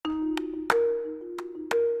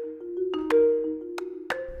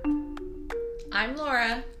I'm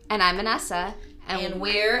Laura. And I'm Vanessa. And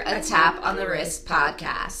we're a Tap on the Wrist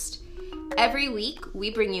podcast. Every week, we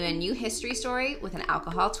bring you a new history story with an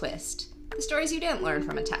alcohol twist. The stories you didn't learn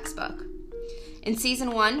from a textbook. In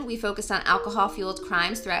Season 1, we focused on alcohol-fueled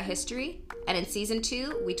crimes throughout history. And in Season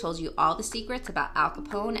 2, we told you all the secrets about Al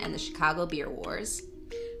Capone and the Chicago Beer Wars.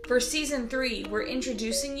 For Season 3, we're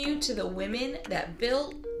introducing you to the women that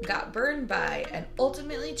built, got burned by, and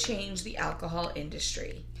ultimately changed the alcohol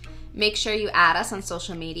industry. Make sure you add us on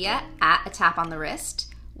social media at A Tap on the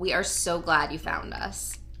Wrist. We are so glad you found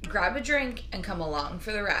us. Grab a drink and come along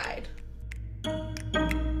for the ride.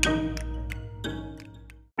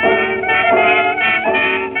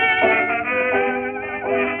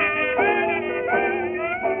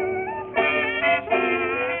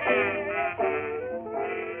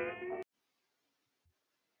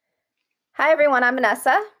 Hi, everyone. I'm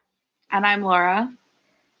Vanessa. And I'm Laura.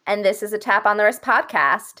 And this is a Tap on the Wrist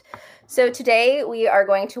podcast. So today we are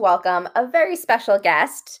going to welcome a very special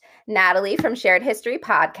guest, Natalie from Shared History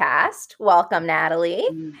Podcast. Welcome, Natalie.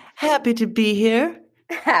 Happy to be here.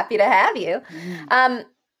 Happy to have you.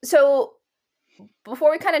 So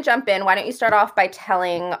before we kind of jump in, why don't you start off by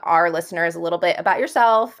telling our listeners a little bit about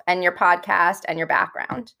yourself and your podcast and your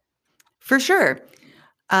background? For sure.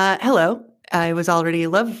 Hello. I was already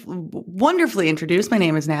wonderfully introduced. My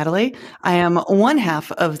name is Natalie. I am one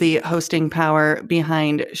half of the hosting power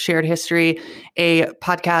behind Shared History, a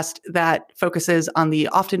podcast that focuses on the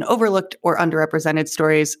often overlooked or underrepresented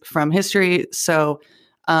stories from history. So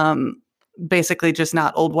basically just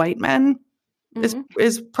not old white men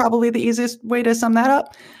is probably the easiest way to sum that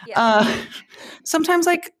up. Yeah. Sometimes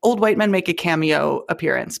like old white men make a cameo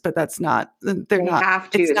appearance, but that's not, they have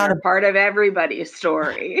to. It's not a part of everybody's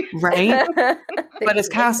story. Right. But as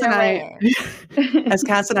Cass and I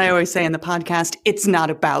always say in the podcast, it's not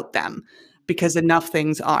about them because enough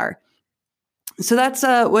things are. So that's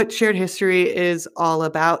what Shared History is all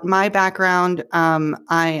about. My background,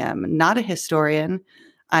 I am not a historian.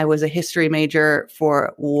 I was a history major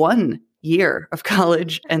for 1 year of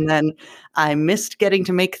college, and then I missed getting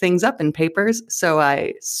to make things up in papers, so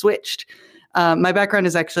I switched. My background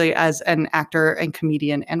is actually as an actor and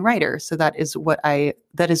comedian and writer, so that is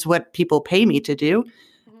what people pay me to do.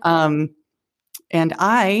 And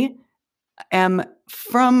I am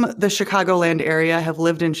from the Chicagoland area. Have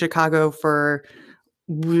lived in Chicago for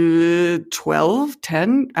 10,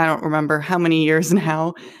 I don't remember how many years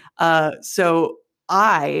now. So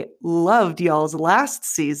I loved y'all's last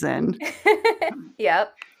season.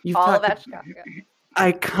 Yep. All about Chicago.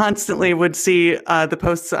 I constantly would see the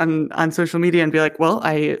posts on social media and be like, well,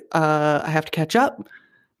 I have to catch up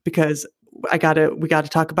because we got to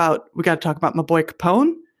talk about my boy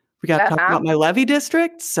Capone. We got to talk about my levee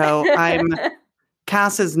district. So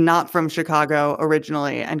Cass is not from Chicago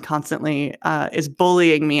originally and constantly is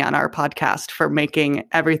bullying me on our podcast for making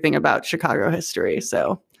everything about Chicago history.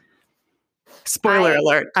 So spoiler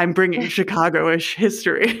alert, I'm bringing Chicago-ish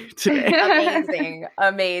history today.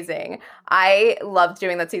 Amazing. I loved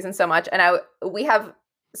doing that season so much. And we have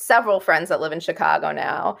several friends that live in Chicago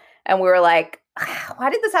now. And we were like,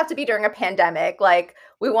 why did this have to be during a pandemic? Like,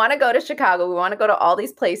 we want to go to Chicago. We want to go to all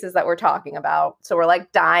these places that we're talking about. So we're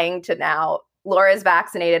like dying to now. Laura's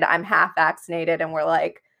vaccinated. I'm half vaccinated. And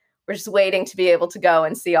we're just waiting to be able to go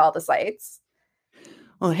and see all the sites.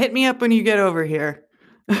 Well, hit me up when you get over here.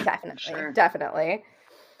 Definitely. Sure. Definitely.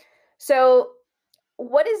 So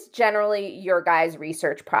what is generally your guys'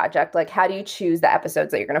 research project? Like, how do you choose the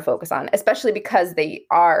episodes that you're going to focus on, especially because they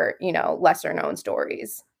are, lesser known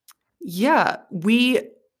stories? Yeah, we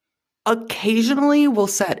occasionally will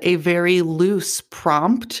set a very loose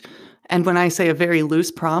prompt. And when I say a very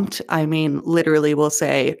loose prompt, I mean, literally we'll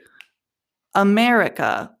say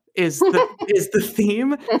America is the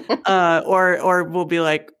theme, or we'll be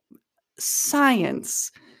like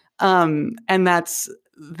science. And that's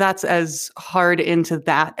as hard into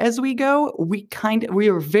that as we go. We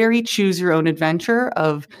are very choose your own adventure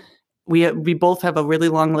of, we both have a really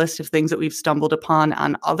long list of things that we've stumbled upon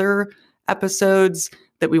on other episodes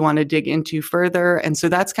that we want to dig into further. And so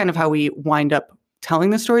that's kind of how we wind up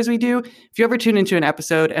telling the stories we do. If you ever tune into an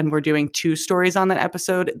episode and we're doing 2 stories on that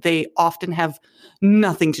episode, they often have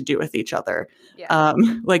nothing to do with each other. Yeah.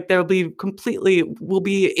 Like we'll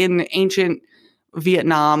be in ancient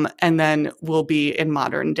Vietnam and then we'll be in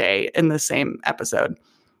modern day in the same episode.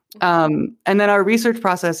 And then our research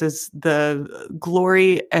process is the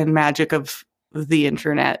glory and magic of the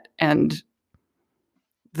internet and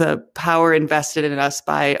the power invested in us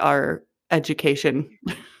by our education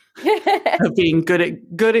of being good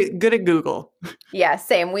at Google. Yeah,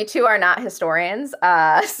 same. We too are not historians.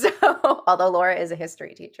 So although Laura is a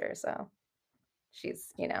history teacher, so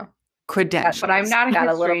She's, Credentials. But I'm not got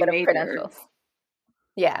a little history bit of major. credentials.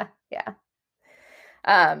 Yeah.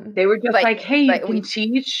 They were just like, hey, you can we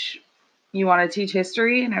teach. You want to teach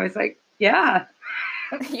history? And I was like, yeah.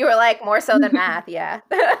 You were like, more so than math, yeah.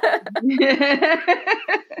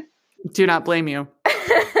 Do not blame you.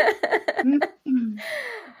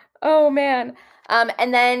 Oh, man.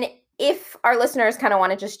 And then if our listeners kind of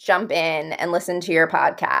want to just jump in and listen to your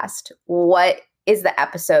podcast, what is the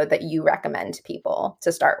episode that you recommend to people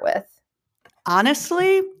to start with?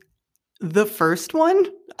 Honestly, the first one.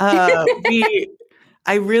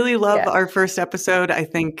 I really love our first episode. I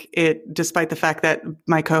think despite the fact that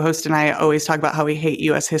my co-host and I always talk about how we hate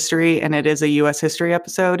U.S. history, and it is a U.S. history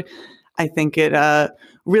episode, I think it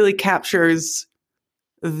really captures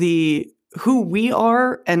who we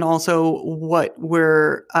are and also what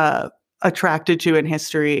we're attracted to in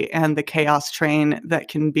history and the chaos train that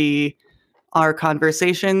can be our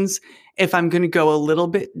conversations. If I'm going to go a little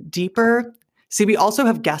bit deeper, see, we also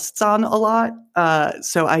have guests on a lot,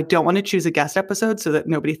 so I don't want to choose a guest episode so that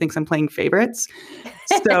nobody thinks I'm playing favorites.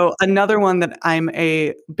 So another one that I'm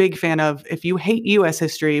a big fan of, if you hate U.S.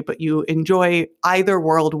 history but you enjoy either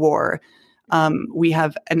World War, we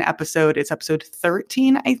have an episode, it's episode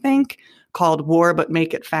 13, I think, called War But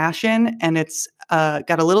Make It Fashion, and it's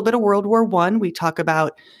got a little bit of World War I. We talk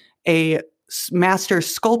about a master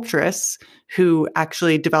sculptress who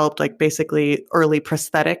actually developed basically early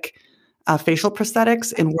facial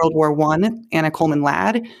prosthetics in World War I, Anna Coleman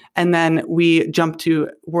Ladd. And then we jump to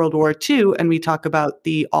World War II and we talk about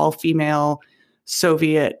the all-female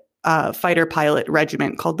Soviet fighter pilot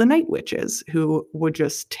regiment called the Night Witches, who were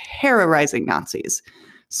just terrorizing Nazis.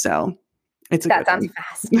 So that sounds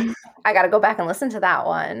fast. I got to go back and listen to that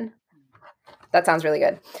one. That sounds really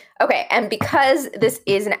good. Okay. And because this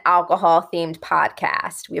is an alcohol themed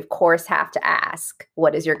podcast, we of course have to ask,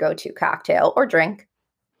 what is your go-to cocktail or drink?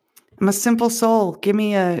 I'm a simple soul. Give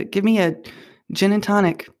me a gin and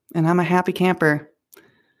tonic and I'm a happy camper.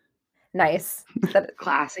 Nice.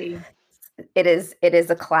 Classy. It is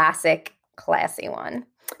a classy one.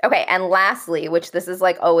 Okay. And lastly, which this is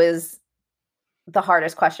always the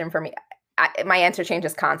hardest question for me. My answer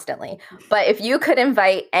changes constantly. But if you could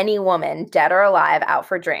invite any woman, dead or alive, out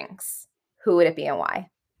for drinks, who would it be and why?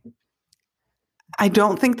 I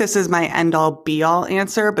don't think this is my end-all be-all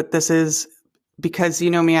answer, but this is because, you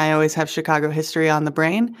know me, I always have Chicago history on the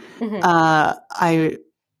brain. Mm-hmm.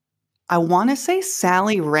 I want to say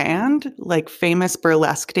Sally Rand, famous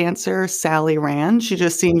burlesque dancer Sally Rand. She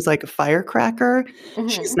just seems like a firecracker. Mm-hmm.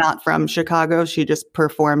 She's not from Chicago. She just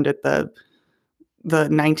performed at the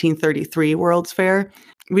 1933 World's Fair.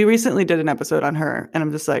 We recently did an episode on her, and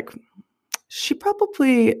I'm just like, she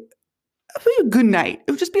probably a good night.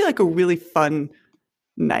 It would just be a really fun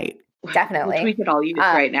night. Definitely. Which we could all use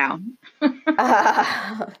right now.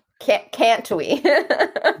 Can't we?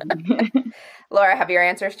 Laura, have your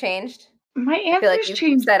answers changed? My answers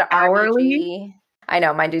changed hourly. I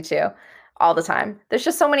know, mine do too. All the time. There's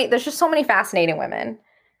just so many fascinating women.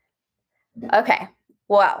 Okay.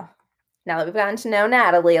 Well, now that we've gotten to know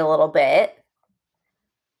Natalie a little bit,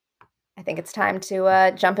 I think it's time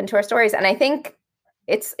to jump into our stories. And I think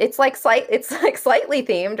it's slightly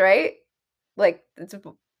themed, right? It's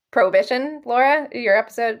Prohibition, Laura,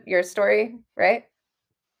 your story, right?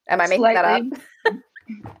 Am I making that up?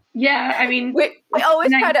 Yeah, I mean, we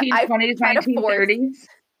always try to 1930s.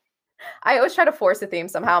 I always try to force a theme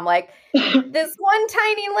somehow. I'm like, this one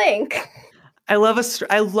tiny link. I love a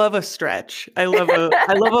stretch. I love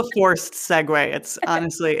a forced segue. It's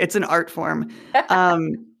honestly, it's an art form.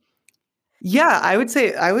 Yeah, I would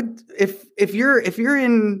say if you're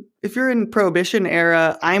in Prohibition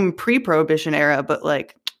era, I'm pre-Prohibition era, but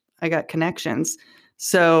I got connections.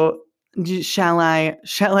 So shall I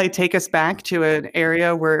take us back to an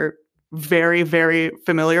area we're very, very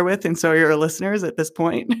familiar with, and so are your listeners at this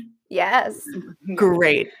point? Yes.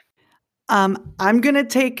 Great. I'm gonna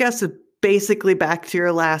take us basically back to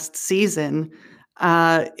your last season.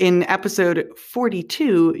 In episode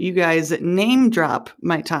 42, you guys name drop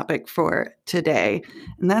my topic for today,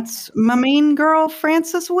 and that's my main girl,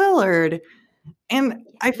 Frances Willard. And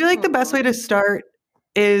I feel like the best way to start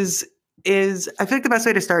is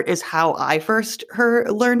how I first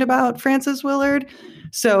learned about Frances Willard.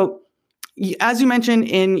 So, as you mentioned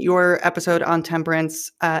in your episode on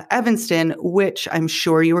temperance, Evanston, which I'm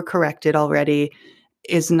sure you were corrected already,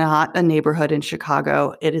 is not a neighborhood in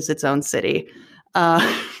Chicago. It is its own city.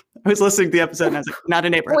 I was listening to the episode and I was like, not a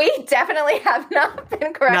neighborhood. We definitely have not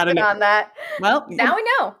been corrected on that. Well, now we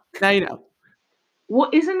know. Now you know. Well,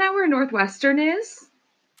 isn't that where Northwestern is?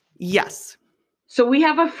 Yes. So we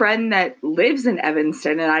have a friend that lives in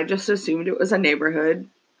Evanston, and I just assumed it was a neighborhood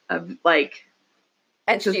of like,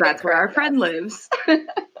 because that's where our friend lives.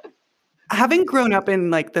 Having grown up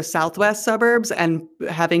in like the southwest suburbs and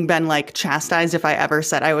having been like chastised if I ever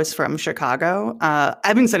said I was from Chicago,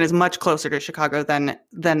 Evanston is much closer to Chicago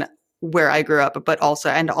than where I grew up, but also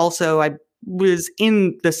I was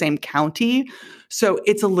in the same county. So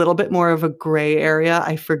it's a little bit more of a gray area.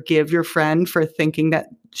 I forgive your friend for thinking that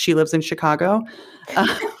she lives in Chicago.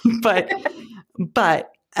 But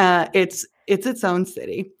it's its own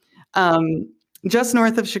city. Just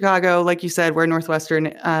north of Chicago, like you said, where Northwestern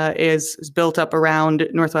is built up around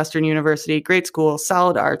Northwestern University. Great school,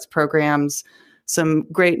 solid arts programs, some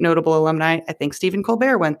great notable alumni. I think Stephen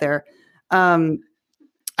Colbert went there.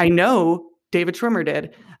 I know David Schwimmer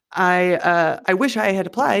did. I wish I had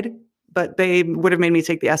applied, but they would have made me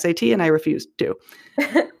take the SAT, and I refused to.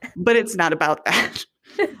 But it's not about that.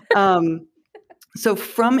 So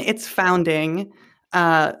from its founding,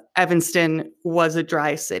 Evanston was a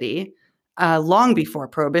dry city. Long before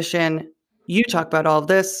Prohibition. You talk about all of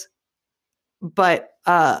this, but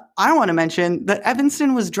I want to mention that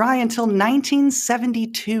Evanston was dry until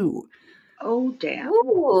 1972. Oh, damn.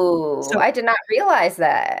 Ooh, so I did not realize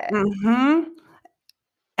that. Mm-hmm.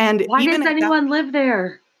 And why does anyone live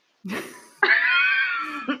there?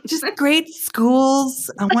 Just great schools,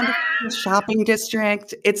 a wonderful shopping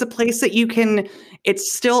district. It's a place that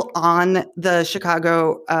it's still on the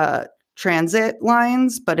Chicago transit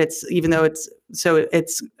lines, but it's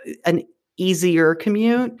an easier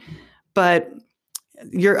commute. But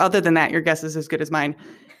other than that, your guess is as good as mine.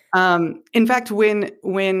 In fact,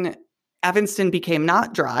 when Evanston became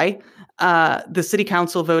not dry, the city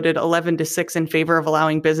council voted 11-6 in favor of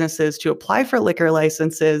allowing businesses to apply for liquor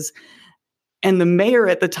licenses. And the mayor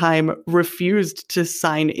at the time refused to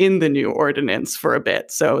sign in the new ordinance for a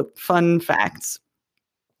bit. So fun facts.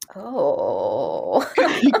 Oh.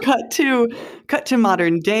 Cut to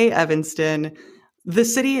modern day Evanston. The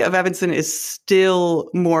city of Evanston is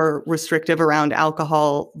still more restrictive around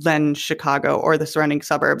alcohol than Chicago or the surrounding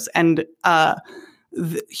suburbs. And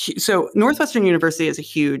so Northwestern University is a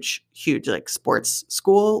huge like sports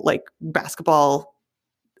school, like basketball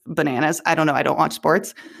bananas. I don't know. I don't watch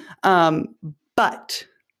sports. But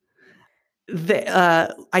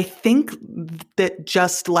I think that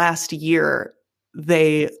just last year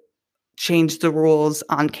they changed the rules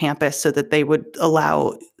on campus so that they would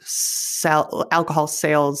allow alcohol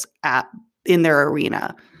sales in their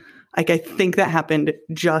arena. Like, I think that happened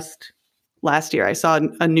just last year. I saw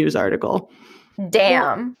a news article.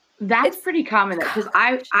 Damn. Well, that's pretty common because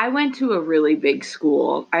I went to a really big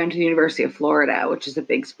school. I went to the University of Florida, which is a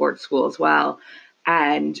big sports school as well.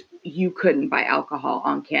 And you couldn't buy alcohol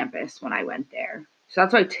on campus when I went there. So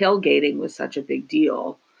that's why tailgating was such a big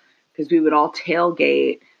deal, because we would all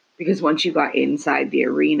tailgate, because once you got inside the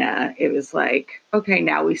arena, it was like, okay,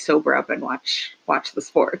 now we sober up and watch the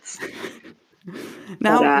sports.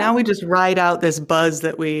 Now we just ride out this buzz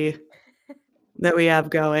that we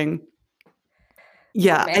have going.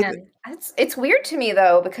 Yeah. Oh, man. It's weird to me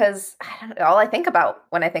though, because all I think about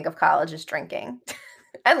when I think of college is drinking.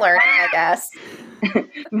 And learning, I guess.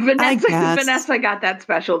 Vanessa got that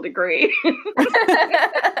special degree.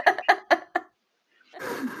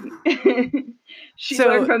 She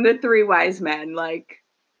learned from the three wise men, like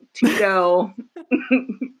Tito,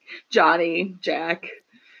 Johnny, Jack.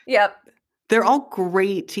 Yep. They're all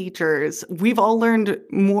great teachers. We've all learned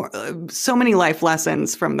so many life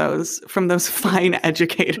lessons from those fine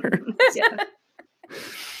educators. Yeah.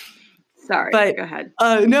 Sorry, but go ahead.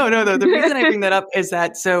 No. The reason I bring that up is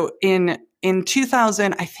that in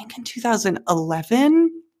 2000, I think in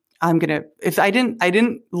 2011, I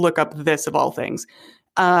didn't look up this of all things.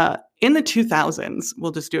 In the 2000s,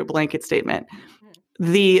 we'll just do a blanket statement.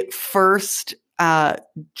 The first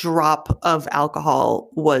drop of alcohol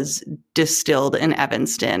was distilled in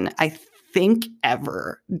Evanston, I think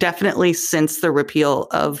ever, definitely since the repeal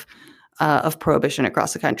of Prohibition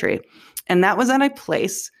across the country. And that was at a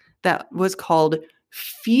place that was called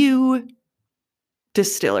Few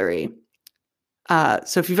Distillery.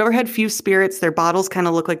 So if you've ever had Few Spirits, their bottles kind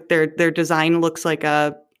of look like their design looks like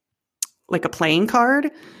a playing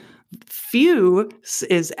card. Few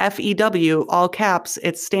is FEW, all caps.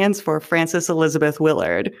 It stands for Frances Elizabeth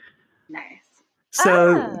Willard. Nice.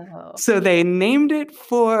 So they named it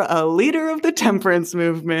for a leader of the temperance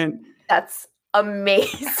movement. That's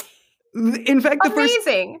amazing. In fact,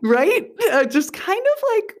 amazing, right? Just kind of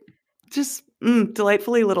like,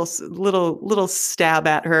 delightfully little stab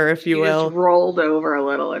at her, if you will. Just rolled over a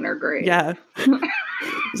little in her grave. Yeah. It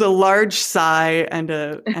was a large sigh and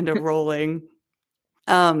a rolling.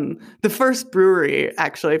 The first brewery,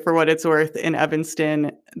 actually, for what it's worth, in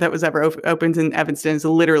Evanston that was ever opened in Evanston is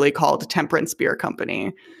literally called Temperance Beer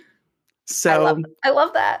Company. So I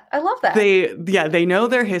love that. I love that. They know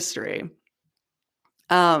their history.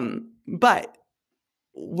 But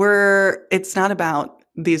it's not about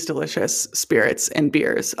these delicious spirits and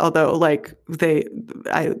beers, although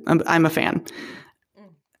I'm a fan.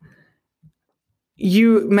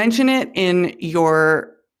 You mention it in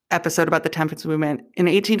your episode about the temperance movement. In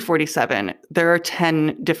 1847, there are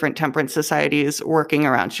 10 different temperance societies working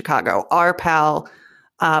around Chicago. Our pal,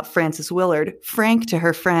 Frances Willard, Frank to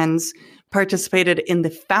her friends, participated in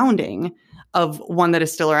the founding of one that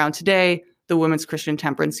is still around today, the Women's Christian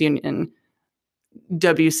Temperance Union,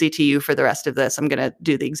 WCTU for the rest of this. I'm going to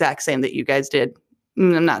do the exact same that you guys did.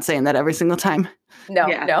 I'm not saying that every single time. No.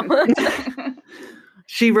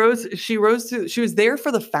 She was there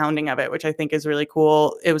for the founding of it, which I think is really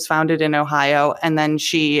cool. It was founded in Ohio, and then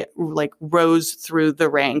she rose through the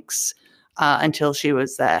ranks until she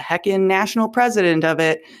was the heckin' national president of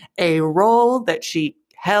it, a role that she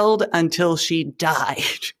held until she died.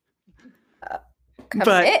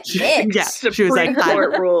 But she was like,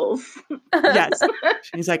 court rules. Yes.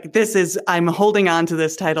 She's like, I'm holding on to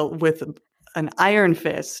this title with an iron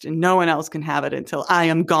fist, and no one else can have it until I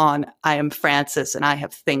am gone. I am Frances, and I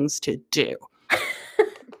have things to do.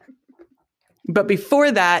 But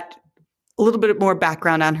before that, a little bit more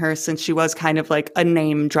background on her, since she was kind of like a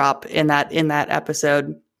name drop in that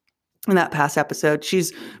past episode.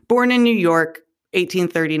 She's born in New York,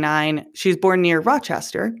 1839. She's born near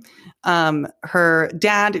Rochester. Her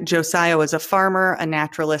dad, Josiah, was a farmer, a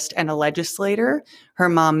naturalist, and a legislator. Her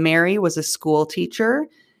mom, Mary, was a school teacher.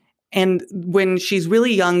 And when she's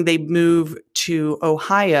really young, they move to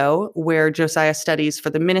Ohio, where Josiah studies for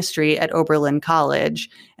the ministry at Oberlin College.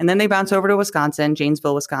 And then they bounce over to Wisconsin,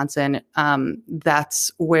 Janesville, Wisconsin. That's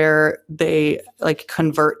where they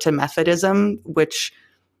convert to Methodism, which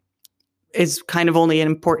is kind of only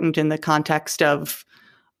important in the context of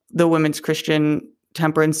the Women's Christian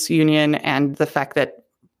Temperance Union and the fact that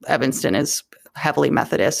Evanston is heavily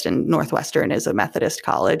Methodist and Northwestern is a Methodist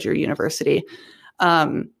college or university.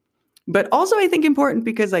 But also I think important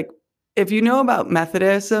because if you know about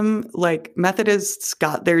Methodism, Methodists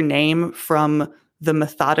got their name from the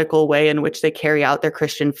methodical way in which they carry out their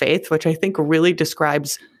Christian faith, which I think really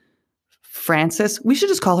describes Frances. We should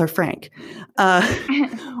just call her Frank.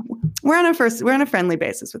 We're on a friendly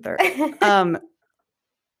basis with her.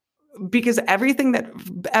 Because everything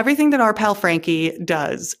that our pal Frankie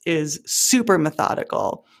does is super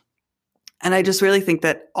methodical. And I just really think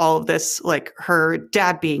that all of this, her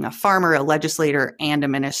dad being a farmer, a legislator, and a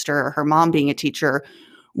minister, her mom being a teacher,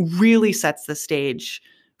 really sets the stage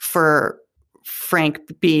for Frank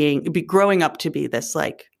growing up to be this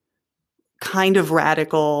kind of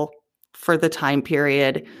radical for the time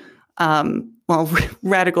period.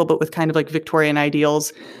 Radical, but with kind of Victorian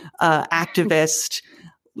ideals, activist.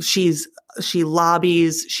 She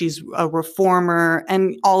lobbies, she's a reformer,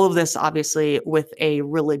 and all of this obviously with a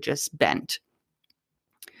religious bent.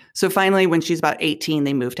 So finally, when she's about 18,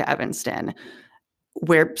 they move to Evanston,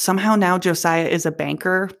 where somehow now Josiah is a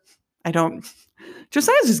banker.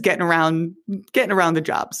 Josiah's just getting around the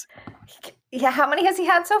jobs. Yeah, how many has he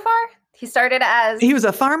had so far? He was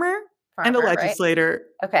a farmer and a legislator.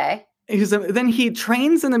 Right? Okay. Then he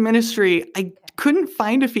trains in the ministry. I couldn't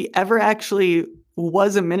find if he ever actually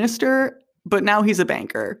was a minister, but now he's a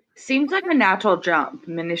banker. Seems like a natural jump,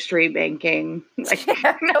 ministry, banking.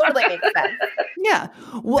 Totally makes sense. Yeah.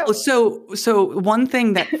 Well, so one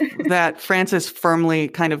thing that Frances firmly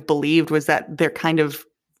kind of believed was that there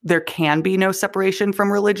can be no separation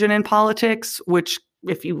from religion and politics, which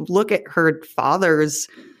if you look at her father's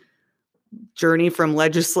journey from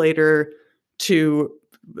legislator to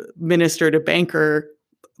minister to banker,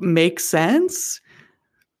 makes sense.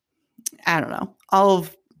 I don't know.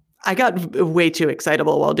 I got way too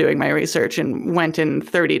excitable while doing my research and went in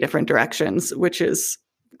 30 different directions, which is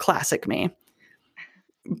classic me.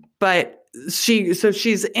 But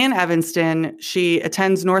she's in Evanston. She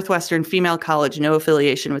attends Northwestern Female College, no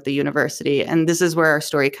affiliation with the university. And this is where our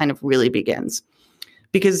story kind of really begins.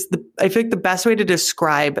 Because I think the best way to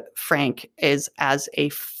describe Frank is as a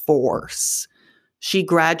force. She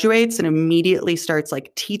graduates and immediately starts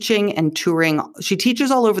teaching and touring. She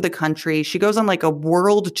teaches all over the country. She goes on a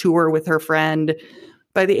world tour with her friend.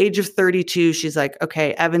 By the age of 32, she's like,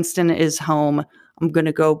 okay, Evanston is home. I'm going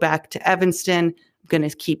to go back to Evanston. I'm going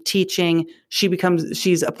to keep teaching.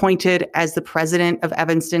 She's appointed as the president of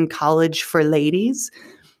Evanston College for Ladies,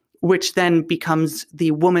 which then becomes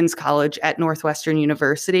the Women's College at Northwestern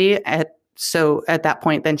University. At so at that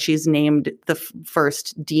point, then she's named the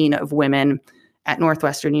first dean of women at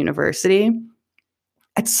Northwestern University.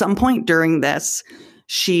 At some point during this,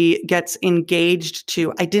 she gets engaged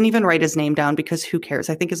to, I didn't even write his name down because who cares?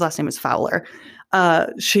 I think his last name is Fowler.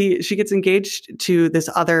 She gets engaged to this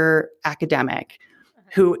other academic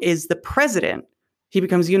who is the president. He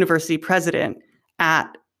becomes university president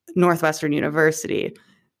at Northwestern University.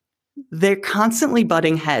 They're constantly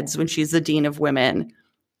butting heads when she's the dean of women.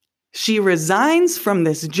 She resigns from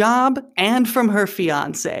this job and from her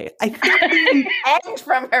fiance. I think and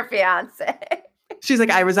from her fiance. She's like,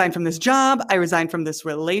 I resigned from this job. I resigned from this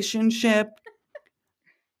relationship.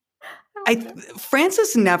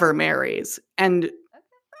 Frances never marries. And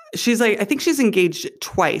she's like, I think she's engaged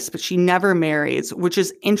twice, but she never marries, which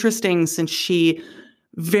is interesting since she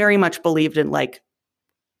very much believed in like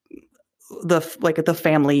the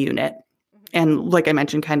family unit. And like I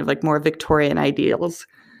mentioned, kind of like more Victorian ideals.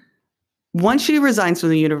 Once she resigns from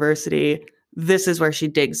the university, this is where she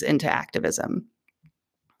digs into activism.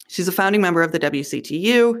 She's a founding member of the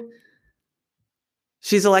WCTU.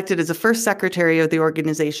 She's elected as the first secretary of the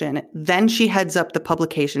organization. Then she heads up the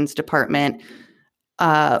publications department,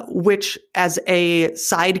 which as a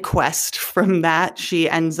side quest from that, she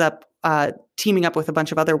ends up teaming up with a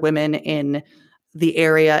bunch of other women in the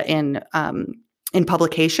area in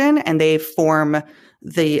publication, and they form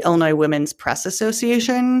the Illinois Women's Press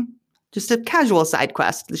Association. Just a casual side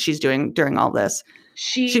quest that she's doing during all this.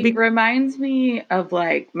 She reminds me of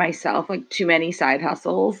like myself, like too many side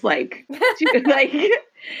hustles. Like,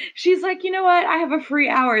 she's like, you know what? I have a free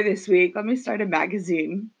hour this week. Let me start a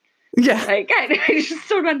magazine. Yeah. Like, I just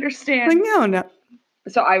don't understand. Like, no.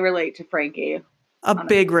 So I relate to Frankie. A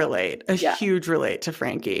huge relate to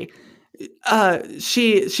Frankie.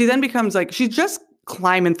 She then becomes like, she's just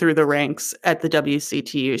climbing through the ranks at the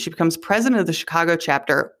WCTU. She becomes president of the Chicago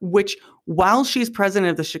chapter, which while she's president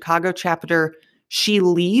of the Chicago chapter, she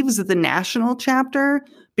leaves the national chapter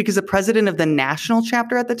because the president of the national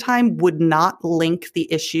chapter at the time would not link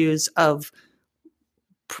the issues of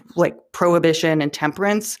like prohibition and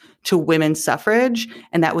temperance to women's suffrage.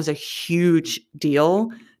 And that was a huge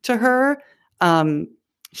deal to her.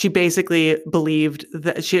 She basically believed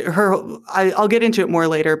that I'll get into it more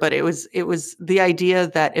later, but it was the idea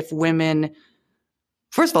that if women,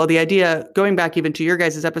 first of all, the idea, going back even to your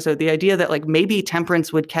guys' episode, the idea that like maybe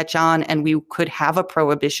temperance would catch on and we could have a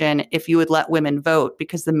prohibition if you would let women vote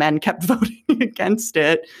because the men kept voting against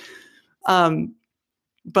it.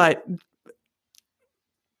 But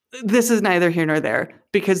this is neither here nor there,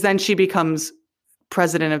 because then she becomes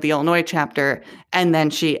president of the Illinois chapter, and then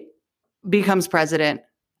she becomes president.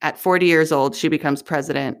 At 40 years old, she becomes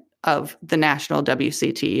president of the national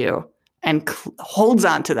WCTU and holds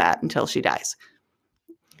on to that until she dies.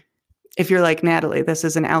 If you're like, Natalie, this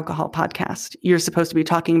is an alcohol podcast. You're supposed to be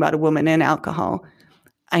talking about a woman in alcohol.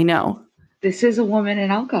 I know. This is a woman in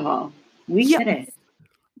alcohol. We get it.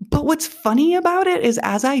 But what's funny about it is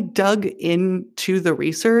as I dug into the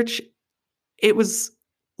research, it was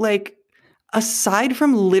like, aside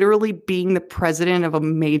from literally being the president of a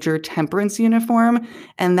major temperance uniform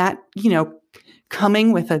and that,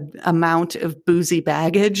 coming with an amount of boozy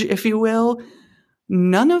baggage, if you will,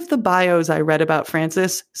 none of the bios I read about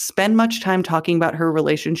Frances spend much time talking about her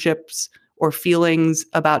relationships or feelings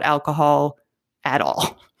about alcohol at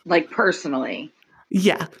all. Like personally.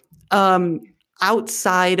 Yeah.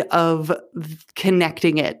 Outside of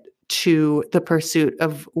connecting it to the pursuit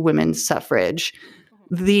of women's suffrage.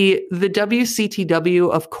 The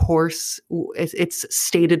WCTW, of course, its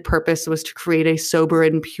stated purpose was to create a sober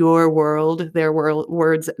and pure world. Their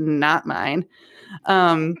words, not mine.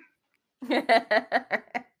 No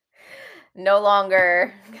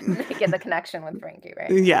longer making the connection with Frankie,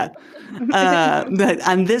 right? Yeah.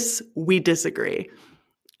 On this, we disagree.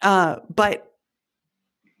 But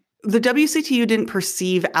the WCTU didn't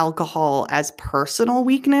perceive alcohol as personal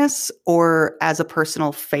weakness or as a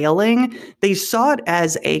personal failing. They saw it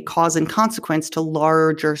as a cause and consequence to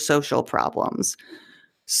larger social problems.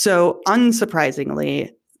 So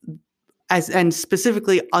unsurprisingly, and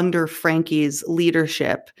specifically under Frankie's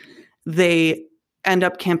leadership, they end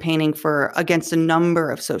up campaigning against a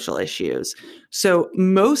number of social issues. So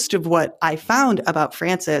most of what I found about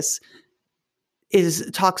Frances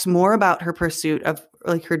talks more about her pursuit of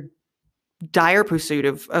like her dire pursuit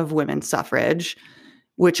of women's suffrage,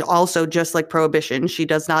 which also, just like prohibition, she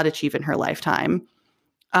does not achieve in her lifetime.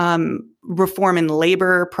 Reform in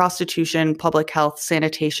labor, prostitution, public health,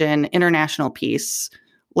 sanitation, international peace.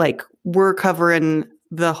 Like we're covering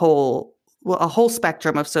a whole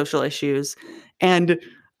spectrum of social issues. And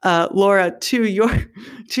Laura, to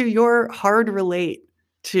your hard relate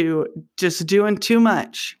to just doing too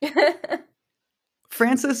much.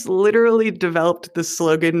 Frances literally developed a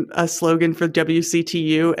slogan for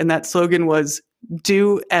WCTU, and that slogan was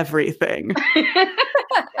 "Do everything."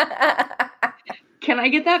 Can I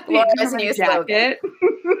get that Laura's picture on my new jacket?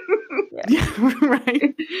 Yeah,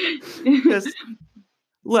 right. Just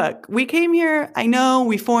look, we came here. I know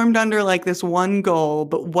we formed under like this one goal,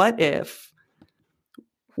 but what if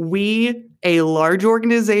we, a large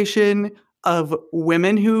organization of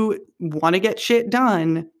women who want to get shit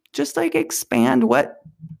done, just like expand what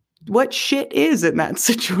shit is in that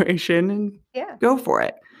situation and go for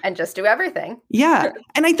it. And just do everything. Yeah.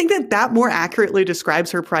 And I think that more accurately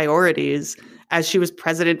describes her priorities as she was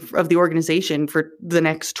president of the organization for the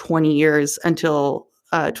next 20 years until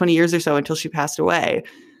 20 years or so until she passed away.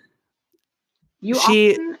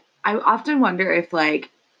 I often wonder if, like,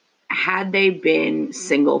 had they been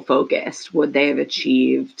single focused, would they have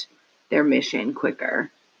achieved their mission quicker?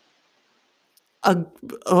 A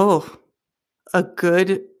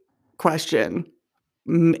good question.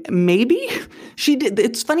 Maybe she did.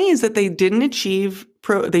 It's funny is that they didn't achieve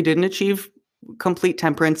complete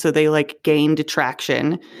temperance, so they like gained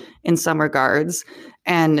traction in some regards,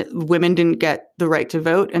 and women didn't get the right to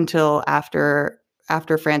vote until after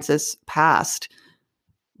Frances passed.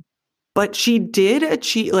 But she did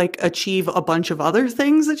achieve a bunch of other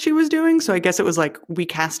things that she was doing. So I guess it was like we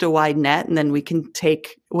cast a wide net, and then we can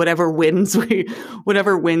take whatever wins we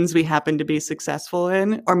happen to be successful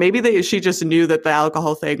in. Or maybe she just knew that the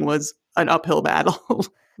alcohol thing was an uphill battle.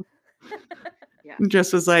 Yeah.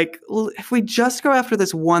 Just was like, if we just go after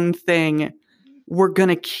this one thing, we're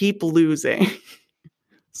gonna keep losing.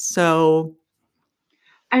 So,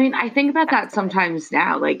 I mean, I think about that sometimes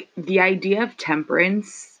now. Like the idea of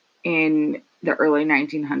temperance in the early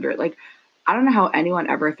 1900s, like, I don't know how anyone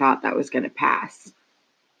ever thought that was going to pass.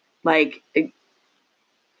 Like,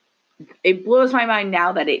 it blows my mind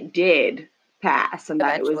now that it did pass and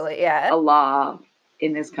that it was a law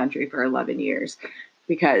in this country for 11 years.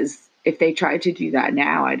 Because if they tried to do that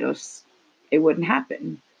now, it wouldn't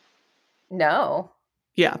happen. No.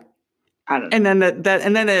 Yeah. I don't know.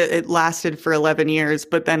 And then it lasted for 11 years,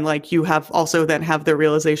 but then like you have also then have the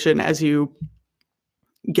realization as you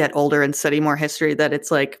get older and study more history that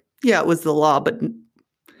it's like, yeah, it was the law, but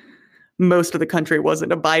most of the country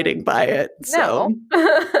wasn't abiding by it. So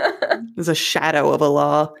it was a shadow of a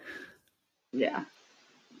law. Yeah.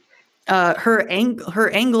 Her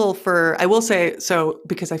angle for, I will say, so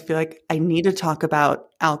because I feel like I need to talk about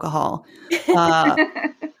alcohol.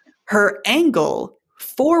 Her angle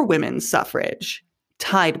for women's suffrage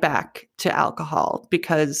tied back to alcohol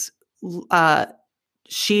because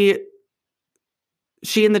she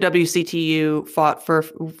and the WCTU fought for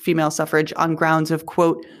female suffrage on grounds of,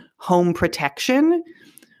 quote, home protection,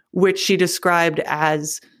 which she described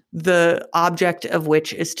as the object of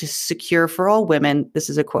which is to secure for all women. This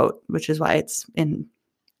is a quote, which is why it's in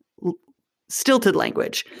stilted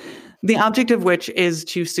language. The object of which is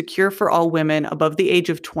to secure for all women above the age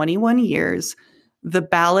of 21 years the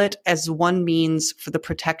ballot as one means for the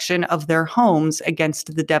protection of their homes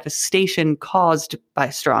against the devastation caused by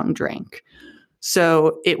strong drink.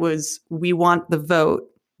 So it was, we want the vote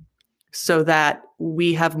so that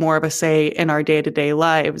we have more of a say in our day-to-day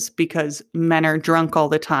lives because men are drunk all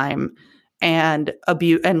the time and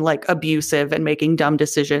abusive and making dumb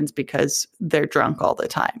decisions because they're drunk all the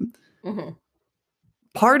time. Mm-hmm.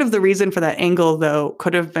 Part of the reason for that angle, though,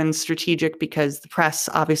 could have been strategic because the press,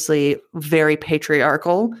 obviously very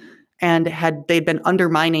patriarchal, and they'd been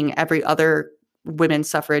undermining every other women's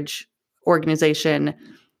suffrage organization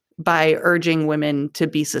by urging women to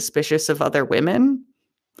be suspicious of other women.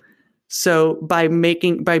 So by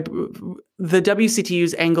the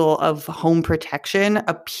WCTU's angle of home protection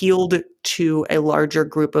appealed to a larger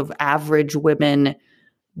group of average women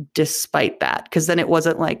despite that. Because then it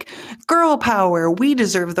wasn't like, girl power, we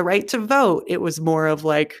deserve the right to vote. It was more of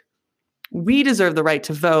like, we deserve the right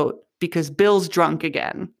to vote because Bill's drunk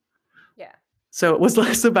again. Yeah. So it was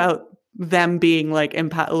less about them being like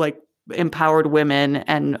empowered women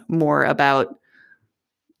and more about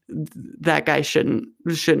that guy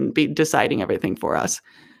shouldn't be deciding everything for us.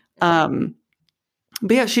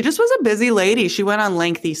 But yeah, she just was a busy lady. She went on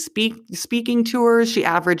lengthy speaking tours. She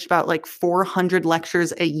averaged about like 400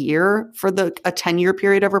 lectures a year for a 10-year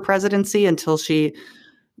period of her presidency until she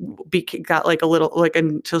got like a little like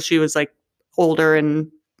until she was like older,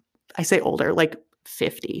 and I say older, like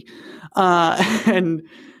 50, and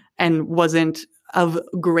wasn't of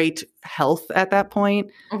great health at that point.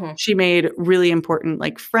 Mm-hmm. She made really important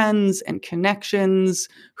like friends and connections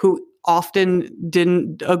who often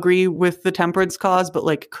didn't agree with the temperance cause, but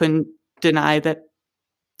like couldn't deny that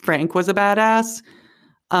Frank was a badass.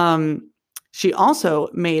 She also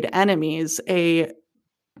made enemies. A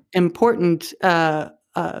important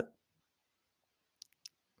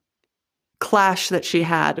clash that she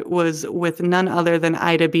had was with none other than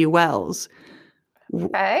Ida B. Wells.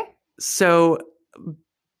 Okay. So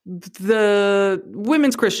the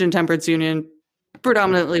Women's Christian Temperance Union,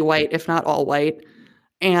 predominantly white, if not all white,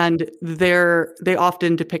 and they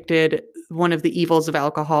often depicted one of the evils of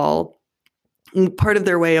alcohol. Part of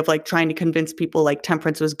their way of like trying to convince people like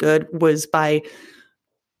temperance was good was by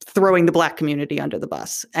throwing the Black community under the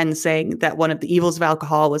bus and saying that one of the evils of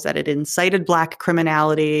alcohol was that it incited Black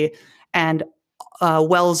criminality. And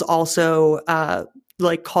Wells also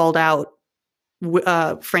like called out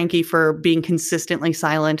Frankie for being consistently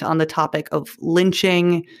silent on the topic of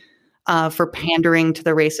lynching, for pandering to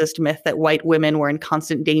the racist myth that white women were in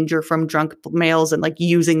constant danger from drunk males, and like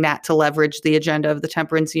using that to leverage the agenda of the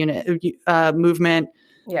temperance movement.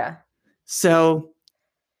 Yeah. So,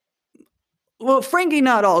 well, Frankie,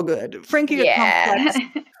 not all good. Frankie, a complex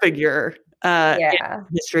figure in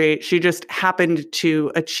history. She just happened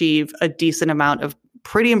to achieve a decent amount of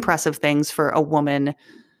pretty impressive things for a woman,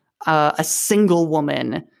 a single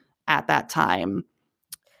woman at that time.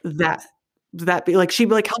 She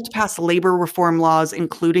helped pass labor reform laws,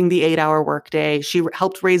 including the 8-hour workday. She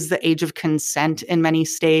helped raise the age of consent in many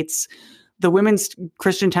states. The Women's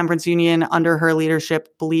Christian Temperance Union, under her leadership,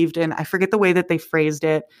 believed in, I forget the way that they phrased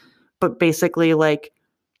it, but basically like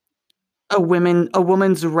a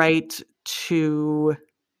woman's right to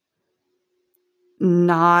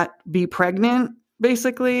not be pregnant,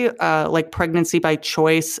 basically, like pregnancy by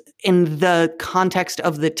choice. In the context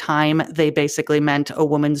of the time, they basically meant a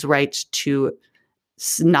woman's right to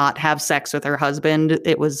not have sex with her husband.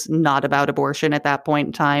 It was not about abortion at that point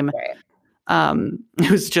in time. Right.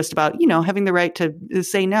 It was just about, having the right to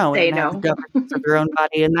say no and have the governance of your own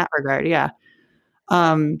body in that regard. Yeah.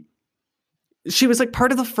 She was like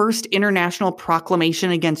part of the first international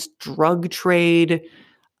proclamation against drug trade.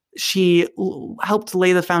 She helped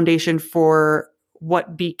lay the foundation for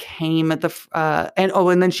what became and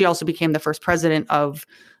then she also became the first president of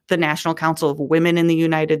the National Council of Women in the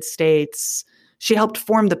United States. She helped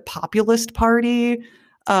form the Populist Party.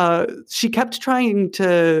 She kept trying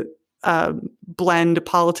to blend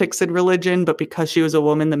politics and religion, but because she was a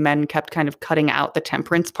woman, the men kept kind of cutting out the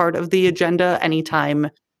temperance part of the agenda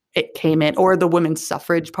anytime it came in, or the women's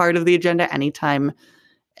suffrage part of the agenda anytime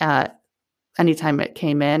it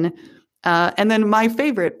came in. And then my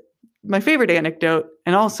favorite anecdote,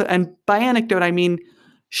 and by anecdote I mean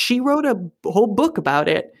she wrote a whole book about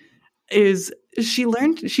it, is she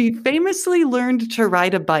famously learned to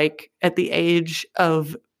ride a bike at the age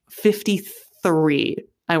of 53,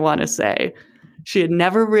 I want to say. She had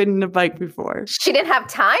never ridden a bike before. She didn't have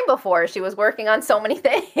time before. She was working on so many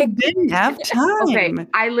things. Didn't have time. Okay,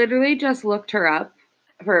 I literally just looked her up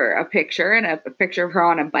for a picture, and a picture of her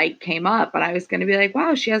on a bike came up, and I was going to be like,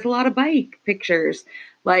 wow, she has a lot of bike pictures.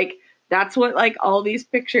 Like, that's what, like, all these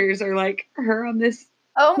pictures are, like, her on this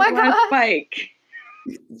God bike.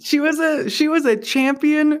 She was a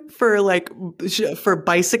champion for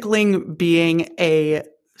bicycling being a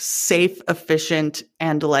safe, efficient,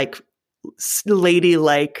 and like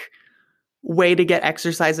ladylike way to get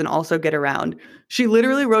exercise and also get around. She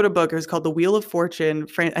literally wrote a book. It was called The Wheel of Fortune.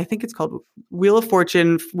 I think it's called Wheel of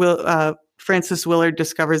Fortune. Frances Willard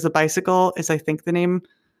Discovers the Bicycle is, I think, the name.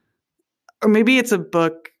 Or maybe it's a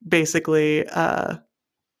book, basically.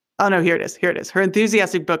 Oh, no, here it is. Her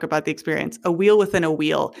enthusiastic book about the experience. A Wheel Within a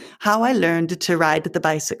Wheel. How I Learned to Ride the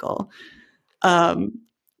Bicycle. And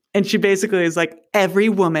she basically is like, every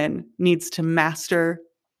woman needs to master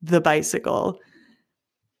the bicycle.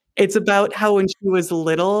 It's about how when she was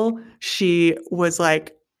little, she was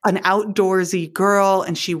like an outdoorsy girl,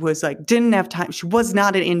 and she was like, didn't have time. She was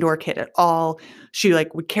not an indoor kid at all. She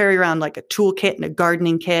like would carry around like a tool kit and a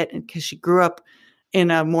gardening kit, and because she grew up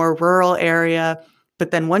in a more rural area. But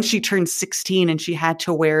then once she turned 16 and she had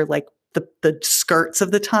to wear like the skirts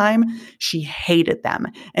of the time, she hated them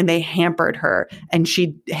and they hampered her, and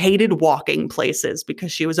she hated walking places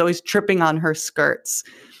because she was always tripping on her skirts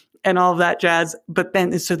and all of that jazz. But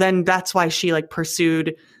then that's why she like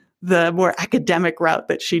pursued the more academic route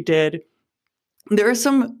that she did. There are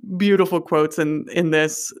some beautiful quotes in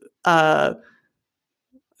this. I'm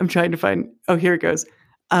trying to find, here it goes.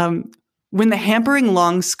 When the hampering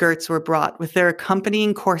long skirts were brought with their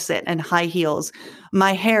accompanying corset and high heels,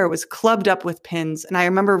 my hair was clubbed up with pins, and I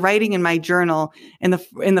remember writing in my journal in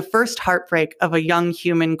the first heartbreak of a young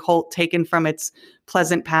human colt taken from its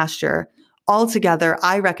pleasant pasture. Altogether,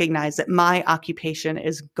 I recognize that my occupation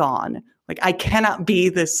is gone. Like, I cannot be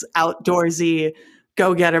this outdoorsy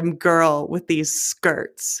go get him girl with these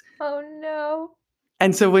skirts. Oh no.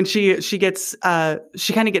 And so when she gets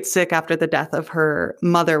she kind of gets sick after the death of her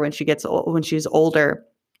mother when she's older,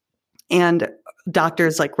 and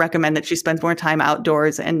doctors like recommend that she spends more time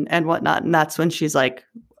outdoors and whatnot. And that's when she's like,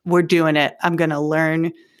 we're doing it. I'm going to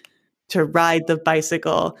learn to ride the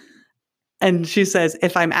bicycle. And she says,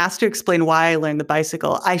 if I'm asked to explain why I learned the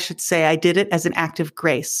bicycle, I should say I did it as an act of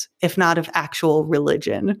grace, if not of actual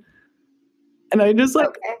religion. And I just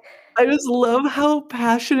I just love how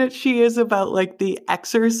passionate she is about like the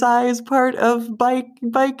exercise part of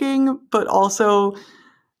biking, but also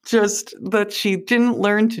just that she didn't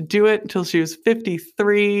learn to do it until she was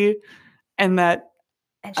 53, and that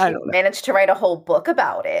she managed to write a whole book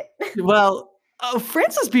about it. Well,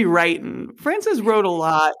 Frances be writing. Frances wrote a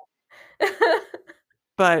lot,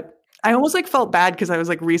 but I almost like felt bad because I was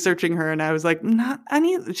like researching her, and I was like,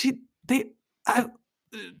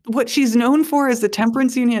 what she's known for is the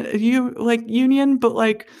temperance union, but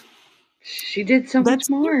like she did so much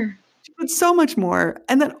more. She did so much more,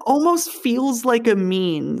 and that almost feels like a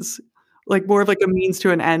means, like more of like a means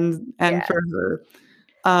to an end for her.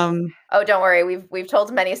 Oh, don't worry. We've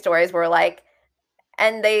told many stories where like,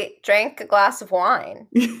 and they drank a glass of wine,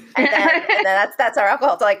 and then that's our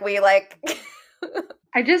alcohol. So like we like.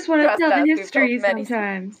 I just want to tell the history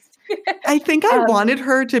sometimes. I think I wanted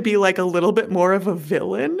her to be like a little bit more of a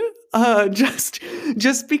villain, just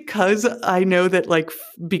because I know that like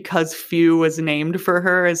because Few was named for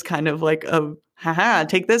her as kind of like a haha,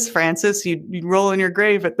 take this, Frances, you roll in your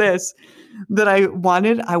grave at this. That I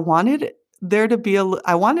wanted there to be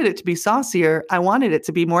I wanted it to be saucier. I wanted it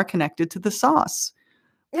to be more connected to the sauce,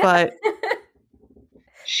 but.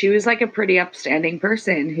 She was like a pretty upstanding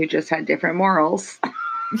person who just had different morals.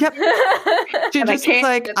 Yep. She just was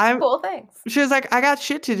like, cool things. She was like, I got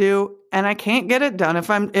shit to do and I can't get it done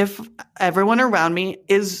if everyone around me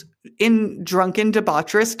is in drunken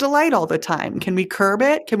debaucherous delight all the time. Can we curb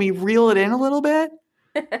it? Can we reel it in a little bit?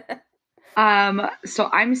 So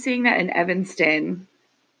I'm seeing that in Evanston,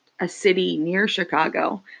 a city near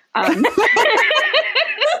Chicago.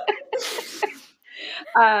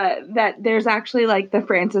 That there's actually like the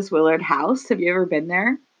Frances Willard house. Have you ever been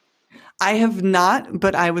there? I have not,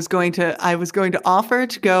 but I was going to offer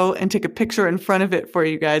to go and take a picture in front of it for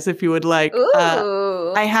you guys if you would like.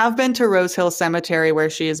 I have been to Rose Hill Cemetery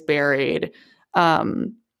where she is buried.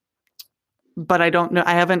 But I don't know.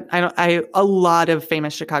 A lot of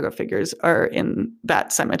famous Chicago figures are in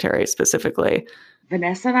that cemetery specifically.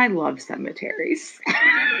 Vanessa and I love cemeteries.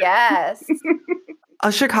 Yes.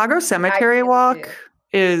 A Chicago cemetery walk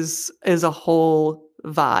is a whole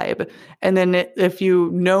vibe. And then if you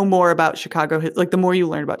know more about Chicago, like the more you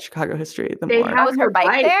learn about Chicago history, the more. Was her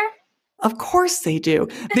bike there? Of course they do.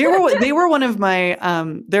 They were one of my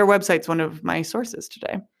their website's one of my sources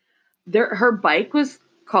today. Her bike was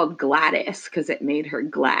called Gladys because it made her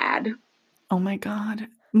glad. Oh my God.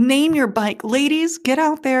 Name your bike. Ladies, get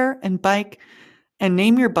out there and bike and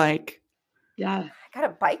name your bike. Yeah. I gotta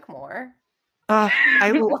bike more.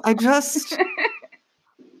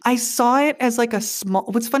 I saw it as like a small,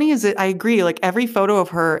 what's funny is that I agree, like every photo of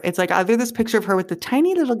her, it's like either this picture of her with the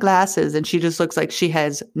tiny little glasses and she just looks like she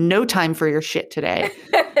has no time for your shit today.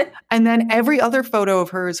 And then every other photo of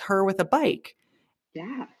her is her with a bike.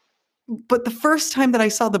 Yeah. But the first time that I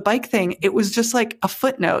saw the bike thing, it was just like a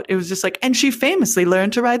footnote. It was just like, and she famously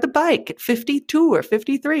learned to ride the bike at 52 or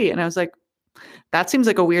 53. And I was like, that seems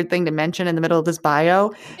like a weird thing to mention in the middle of this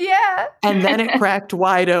bio. Yeah. And then it cracked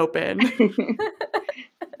wide open.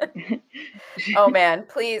 Oh man,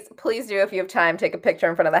 please do, if you have time, take a picture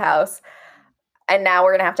in front of the house. And now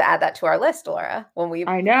we're gonna have to add that to our list, Laura.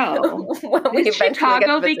 I know. This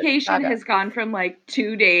Chicago vacation has gone from like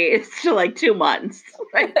 2 days to like 2 months.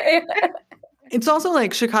 It's also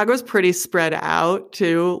like Chicago's pretty spread out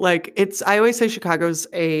too. Like I always say Chicago's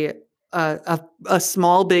a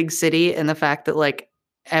small big city, in the fact that like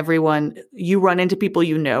you run into people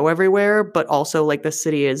you know everywhere, but also like the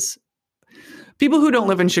city is. People who don't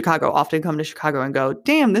live in Chicago often come to Chicago and go,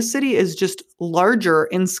 damn, this city is just larger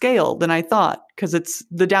in scale than I thought, because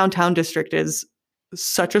the downtown district is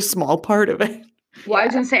such a small part of it. Well, I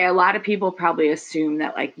was going to say, a lot of people probably assume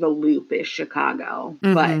that like the Loop is Chicago,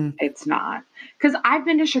 but it's not. Because I've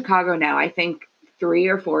been to Chicago now, I think 3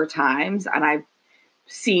 or 4 times, and I've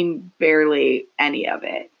seen barely any of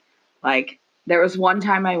it. Like there was one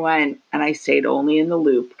time I went and I stayed only in the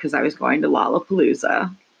Loop because I was going to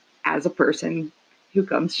Lollapalooza. As a person who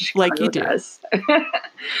comes to Chicago, like you does.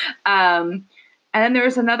 And then there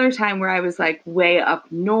was another time where I was like way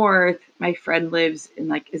up north. My friend lives in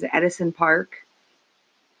like, is it Edison Park?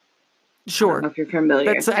 I Sure. don't know if you're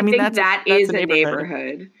familiar. That's that is a a neighborhood.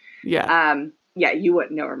 neighborhood. Yeah. Yeah, you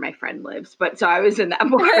wouldn't know where my friend lives, but so I was in that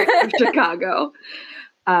part of Chicago.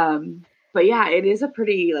 But yeah, it is a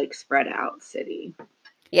pretty like spread out city.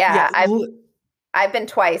 Yeah, I've been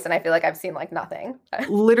twice and I feel like I've seen like nothing.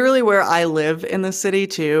 Literally where I live in the city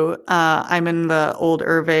too. I'm in the old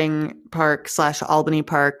Irving Park / Albany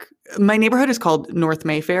Park. My neighborhood is called North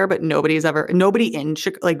Mayfair, but nobody in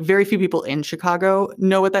like very few people in Chicago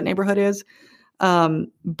know what that neighborhood is.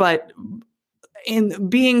 But in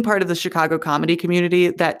being part of the Chicago comedy community,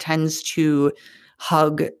 that tends to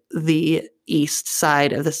hug the east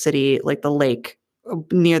side of the city, like the lake,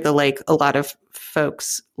 near the lake. A lot of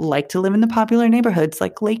folks like to live in the popular neighborhoods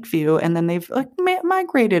like Lakeview, and then they've like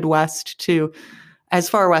migrated west to as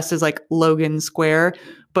far west as like Logan Square.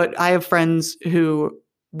 But I have friends who,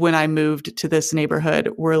 when I moved to this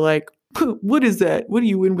neighborhood, were like, "What is that? What are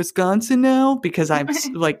you in Wisconsin now?" Because I'm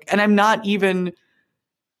like, and I'm not even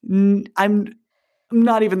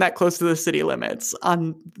that close to the city limits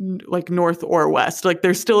on like north or west. Like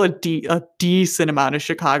there's still a decent amount of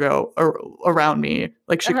Chicago around me,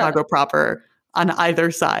 like Chicago proper on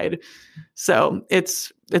either side. So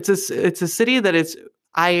it's a city that is,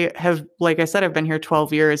 I have, like I said, I've been here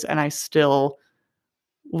 12 years and I still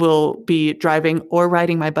will be driving or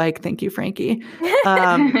riding my bike. Thank you, Frankie.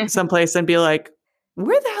 Someplace and be like,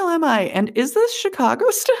 where the hell am I? And is this Chicago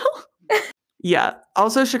still? Yeah.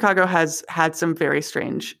 Also, Chicago has had some very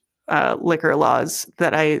strange liquor laws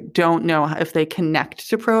that I don't know if they connect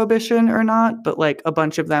to prohibition or not, but like a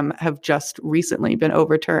bunch of them have just recently been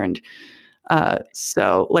overturned.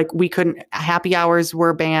 So like happy hours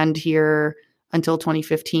were banned here until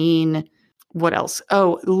 2015. What else?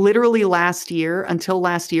 Oh, literally until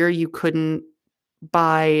last year, you couldn't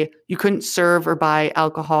serve or buy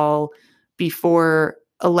alcohol before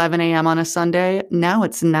 11 a.m. on a Sunday. Now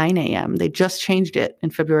it's 9 a.m. They just changed it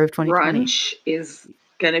in February of 2020. Brunch is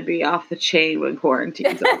going to be off the chain when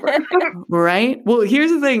quarantine's over. Right? Well,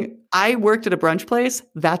 here's the thing. I worked at a brunch place.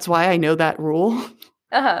 That's why I know that rule.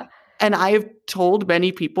 Uh-huh. And I have told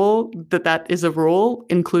many people that is a rule,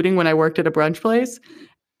 including when I worked at a brunch place.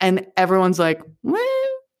 And everyone's like, well,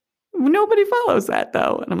 nobody follows that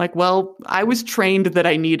though. And I'm like, well, I was trained that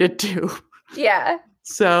I needed to. Yeah.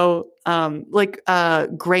 So,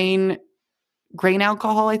 grain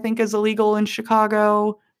alcohol, I think, is illegal in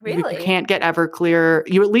Chicago. Really? You can't get Everclear.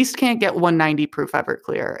 You at least can't get 190 proof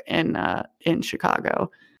Everclear in Chicago.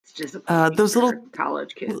 It's just those little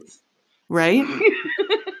college kids, right?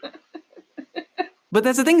 But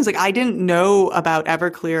that's the thing is like I didn't know about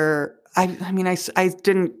Everclear. I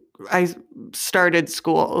started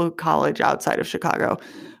college outside of Chicago,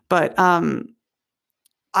 but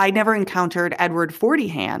I never encountered Edward 40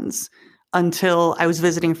 hands until I was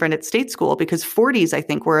visiting a friend at state school because 40s, I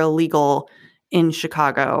think, were illegal in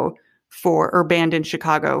Chicago banned in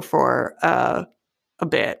Chicago for a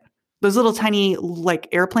bit. Those little tiny, like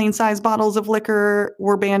airplane sized bottles of liquor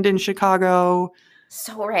were banned in Chicago.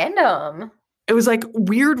 So random. It was like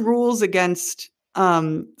weird rules against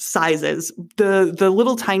sizes. The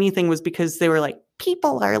little tiny thing was because they were like,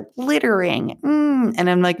 people are littering. And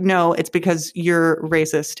I'm like, no, it's because you're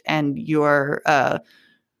racist and you're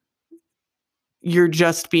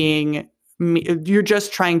just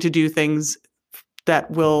trying to do things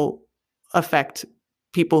that will affect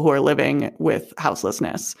people who are living with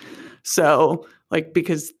houselessness. So like,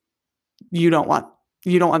 because you don't want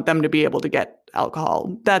them to be able to get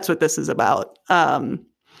alcohol. That's what this is about.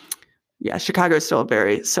 Yeah, Chicago is still a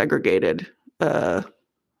very segregated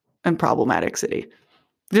and problematic city.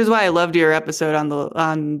 This is why I loved your episode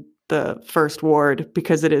on the first ward,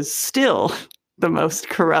 because it is still the most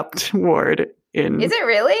corrupt ward in. Is it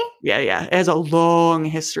really? Yeah. It has a long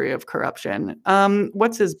history of corruption.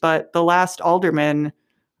 What's his butt? The last alderman,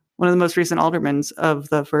 one of the most recent aldermans of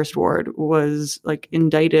the first ward, was like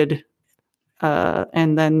indicted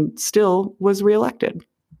and then still was reelected.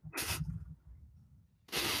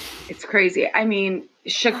 It's crazy. I mean,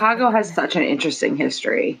 Chicago has such an interesting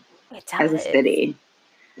history as a city.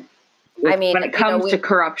 I mean, when it comes to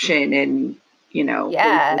corruption and,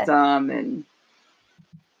 racism and.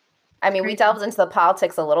 I mean, we delved into the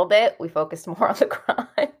politics a little bit. We focused more on the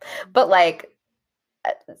crime, but like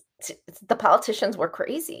the politicians were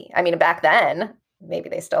crazy. I mean, back then, maybe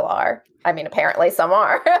they still are. I mean, apparently some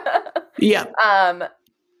are. Yeah.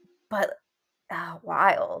 But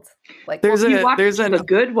wild. Like The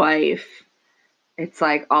Good Wife. It's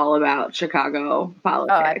like all about Chicago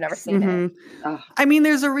politics. Oh, I've never seen it. I mean,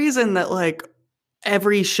 there's a reason that like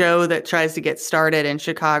every show that tries to get started in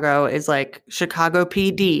Chicago is like Chicago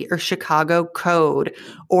PD or Chicago Code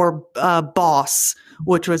or Boss,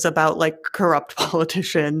 which was about like corrupt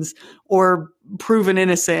politicians, or Proven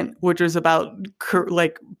Innocent, which was about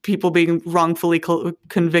like people being wrongfully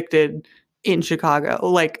convicted in Chicago.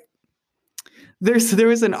 Like there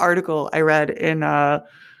was an article I read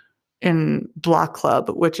in Block Club,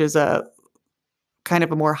 which is a kind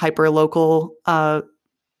of a more hyper local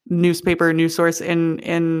newspaper news source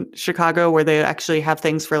in Chicago, where they actually have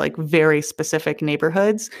things for like very specific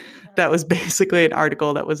neighborhoods. That was basically an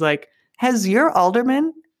article that was like, has your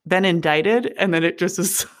alderman been indicted? And then it just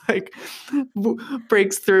is like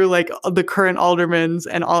breaks through like the current aldermans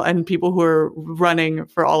and people who are running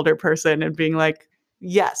for alderperson and being like,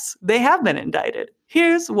 yes, they have been indicted.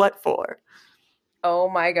 Here's what for. Oh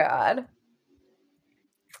my God.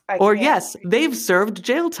 Or yes, they've served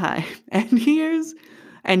jail time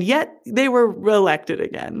and yet they were elected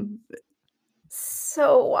again.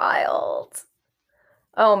 So wild.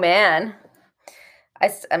 Oh man.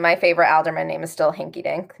 My favorite alderman name is still Hinky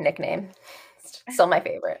Dink, nickname. Still my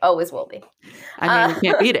favorite. Always will be. I mean, you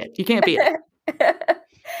can't beat it. You can't beat it.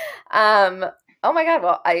 Oh my God.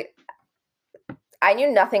 Well, I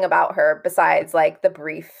knew nothing about her besides like the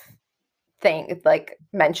brief thing, like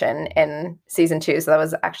mention in season 2. So that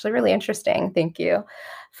was actually really interesting. Thank you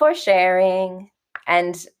for sharing.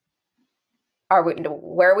 And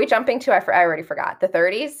where are we jumping to? I already forgot. The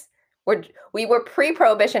 30s? We were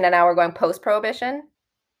pre-prohibition and now we're going post-prohibition?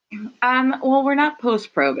 Well, we're not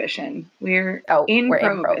post-prohibition. We're in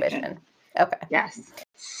prohibition. Okay. Yes.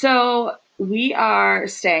 So we are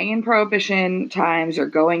staying in prohibition times or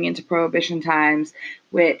going into prohibition times,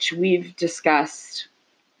 which we've discussed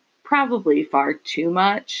probably far too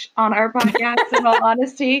much on our podcast, in all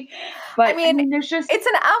honesty. But I mean, there's just, it's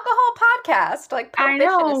an alcohol podcast. Like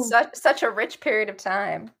prohibition is such a rich period of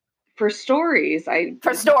time. For stories. I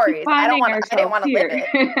didn't want to live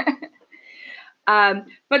it.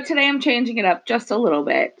 But today I'm changing it up just a little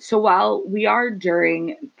bit. So while we are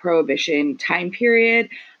during prohibition time period,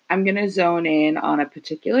 I'm going to zone in on a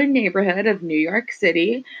particular neighborhood of New York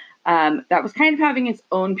City that was kind of having its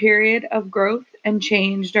own period of growth and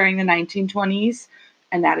change during the 1920s,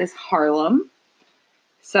 and that is Harlem.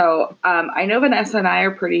 So I know Vanessa and I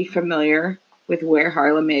are pretty familiar with where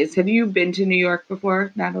Harlem is. Have you been to New York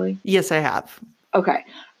before, Natalie? Yes, I have. Okay.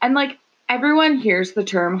 And like everyone hears the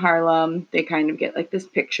term Harlem, they kind of get like this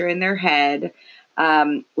picture in their head,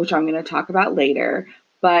 which I'm going to talk about later.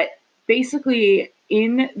 But basically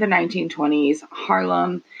in the 1920s,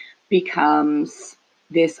 Harlem becomes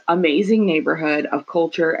this amazing neighborhood of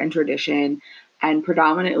culture and tradition, and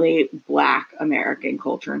predominantly Black American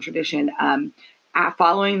culture and tradition.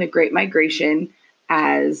 Following the Great Migration,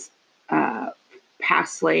 as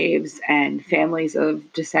past slaves and families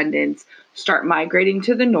of descendants start migrating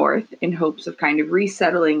to the North in hopes of kind of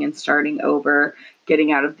resettling and starting over,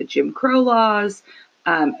 getting out of the Jim Crow laws,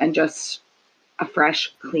 and just a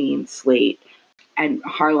fresh, clean slate. And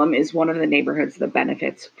Harlem is one of the neighborhoods that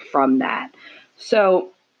benefits from that. So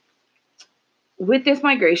with this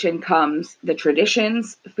migration comes the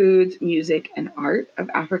traditions, foods, music, and art of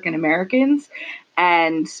African Americans.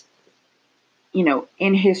 And, you know,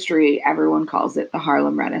 in history, everyone calls it the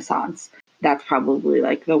Harlem Renaissance. That's probably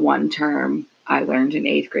like the one term I learned in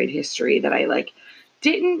 8th grade history that I like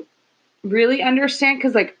didn't really understand,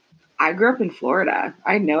 because like I grew up in Florida.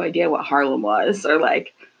 I had no idea what Harlem was or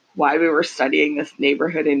like why we were studying this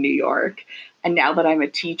neighborhood in New York. And now that I'm a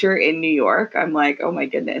teacher in New York, I'm like, oh my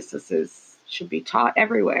goodness, should be taught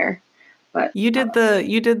everywhere. But you did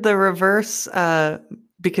the reverse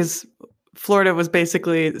because Florida was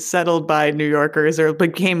basically settled by New Yorkers, or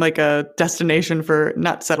became like a destination for,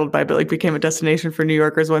 not settled by, but like became a destination for New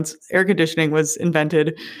Yorkers once air conditioning was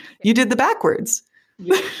invented. You did the backwards.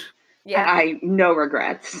 Yeah. I no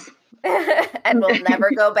regrets. And we'll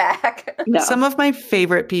never go back. No. Some of my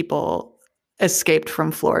favorite people escaped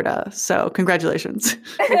from Florida. So congratulations.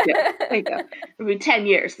 Thank you. It'll be 10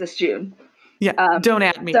 years this June. Yeah. Don't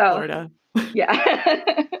at me, Florida.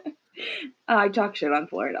 Yeah. I talk shit on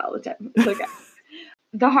Florida all the time. It's okay.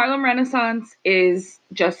 The Harlem Renaissance is,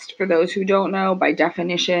 just for those who don't know, by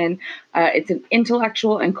definition, it's an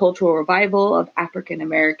intellectual and cultural revival of African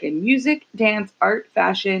American music, dance, art,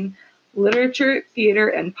 fashion, literature, theater,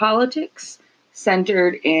 and politics,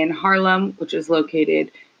 centered in Harlem, which is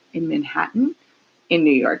located in Manhattan, in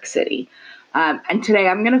New York City. And today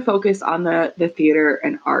I'm going to focus on the theater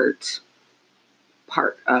and art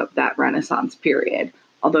part of that Renaissance period.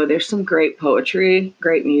 Although there's some great poetry,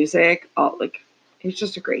 great music, it's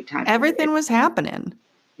just a great time. Everything was happening.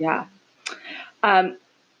 Yeah.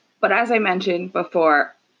 But as I mentioned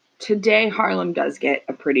before, today Harlem does get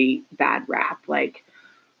a pretty bad rap. Like,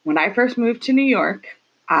 when I first moved to New York,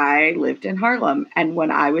 I lived in Harlem. And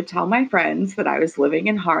when I would tell my friends that I was living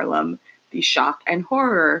in Harlem, the shock and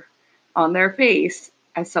horror on their face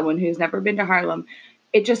as someone who's never been to Harlem,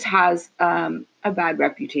 it just has a bad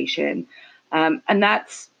reputation. And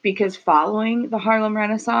that's because following the Harlem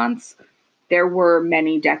Renaissance, there were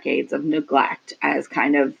many decades of neglect as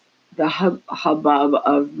kind of the hubbub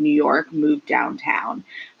of New York moved downtown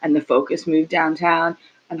and the focus moved downtown,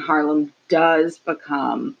 and Harlem does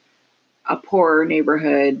become a poorer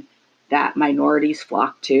neighborhood that minorities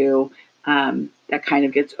flock to, that kind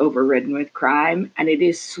of gets overridden with crime. And it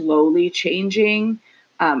is slowly changing.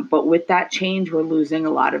 But with that change, we're losing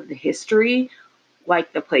a lot of the history,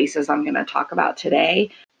 like the places I'm going to talk about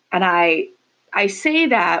today. And I say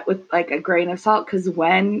that with like a grain of salt because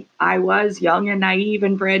when I was young and naive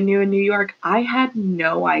and brand new in New York, I had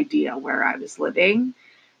no idea where I was living.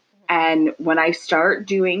 And when I start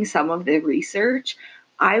doing some of the research,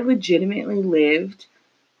 I legitimately lived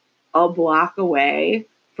a block away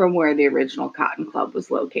from where the original Cotton Club was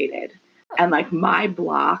located. And like my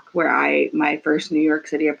block where my first New York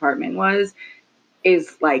City apartment was,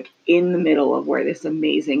 is like in the middle of where this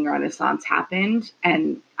amazing Renaissance happened.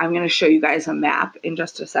 And I'm going to show you guys a map in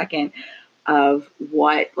just a second of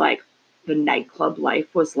what like the nightclub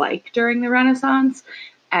life was like during the Renaissance.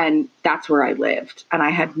 And that's where I lived. And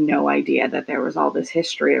I had no idea that there was all this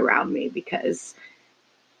history around me because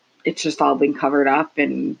it's just all been covered up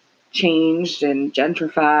and changed and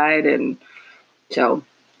gentrified. And so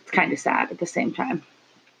it's kind of sad at the same time.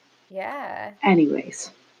 Yeah.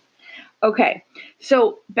 Anyways. Okay,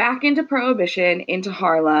 so back into Prohibition, into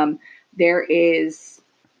Harlem, there is,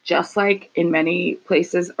 just like in many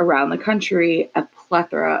places around the country, a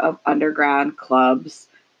plethora of underground clubs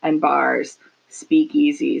and bars,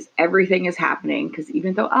 speakeasies. Everything is happening because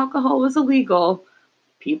even though alcohol was illegal,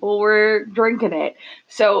 people were drinking it.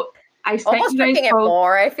 So I sent almost you guys drinking it both,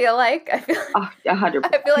 more. I feel like 100%. I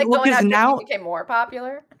feel like Well, going 'cause out now- drinking became more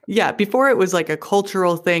popular. Yeah, before it was like a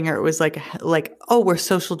cultural thing, or it was like oh, we're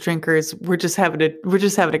social drinkers, we're just having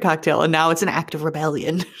a cocktail, and now it's an act of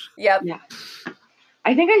rebellion. Yep. Yeah.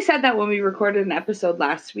 I think I said that when we recorded an episode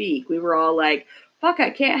last week. We were all like, fuck, I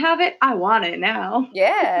can't have it. I want it now.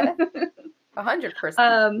 Yeah.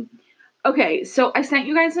 100%. Okay, so I sent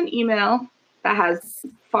you guys an email that has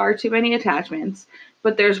far too many attachments,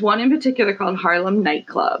 but there's one in particular called Harlem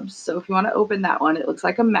Nightclubs. So if you want to open that one, it looks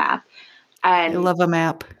like a map. And I love a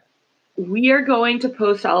map. we are going to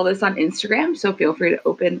post all this on Instagram, so feel free to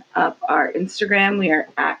open up our Instagram. We are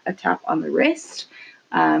at A Tap on the Wrist,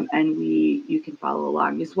 and you can follow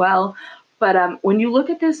along as well. But when you look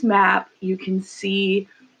at this map, you can see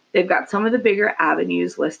they've got some of the bigger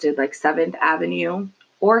avenues listed, like 7th Avenue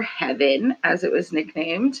or Heaven, as it was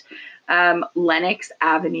nicknamed, Lenox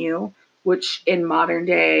Avenue, which in modern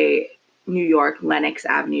day New York, Lenox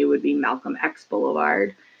Avenue would be Malcolm X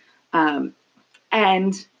Boulevard. And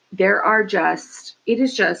it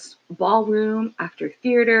is just ballroom after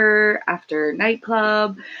theater, after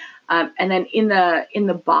nightclub. And then in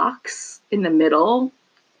the box in the middle,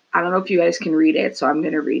 I don't know if you guys can read it, so I'm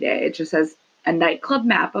going to read it. It just says a nightclub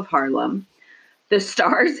map of Harlem. The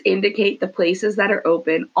stars indicate the places that are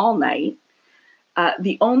open all night.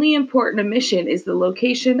 The only important omission is the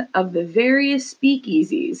location of the various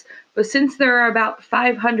speakeasies. But since there are about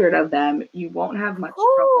 500 of them, you won't have much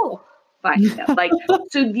trouble finding them. Like,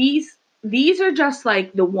 so these are just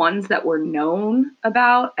like the ones that were known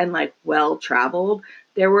about and like well traveled.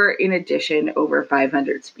 There were, in addition, over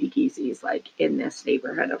 500 speakeasies like in this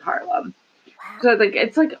neighborhood of Harlem. Wow. So like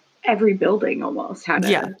it's like every building almost had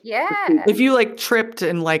a Yeah. If you like tripped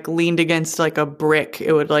and like leaned against like a brick,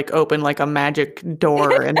 it would like open like a magic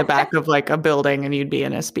door in the back of like a building, and you'd be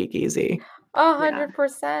in a speakeasy.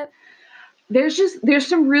 100%. There's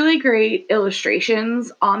some really great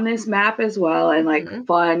illustrations on this map as well, and like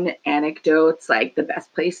fun anecdotes, like the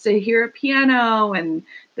best place to hear a piano and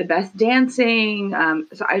the best dancing.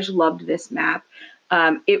 So I just loved this map.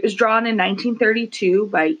 It was drawn in 1932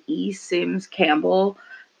 by E. Sims Campbell,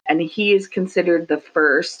 and he is considered the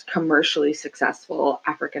first commercially successful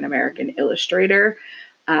African-American illustrator.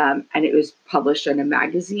 And it was published in a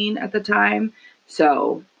magazine at the time.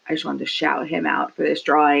 So I just wanted to shout him out for this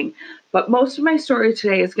drawing. But most of my story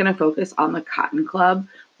today is going to focus on the Cotton Club,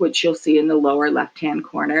 which you'll see in the lower left-hand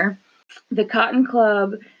corner. The Cotton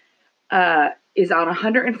Club is on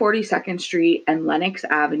 142nd Street and Lenox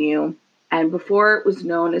Avenue. And before it was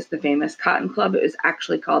known as the famous Cotton Club, it was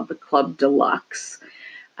actually called the Club Deluxe.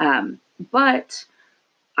 But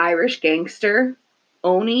Irish gangster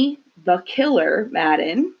Oni the Killer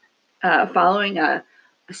Madden following a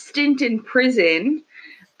stint in prison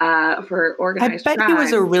for I organized bet crime. he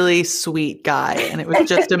was a really sweet guy and it was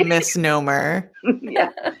just a misnomer. Yeah.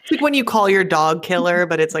 It's like when you call your dog killer,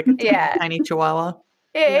 but it's like a Yeah. tiny chihuahua.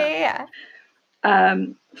 Yeah.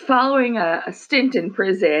 Following a stint in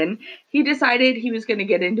prison, he decided he was going to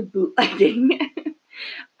get into bootlegging,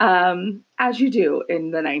 as you do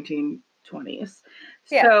in the 1920s.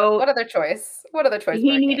 Yeah. So What other choice? What other choice?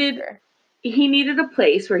 he needed a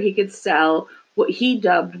place where he could sell what he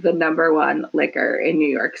dubbed the #1 liquor in New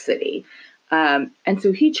York City. And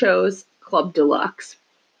so he chose Club Deluxe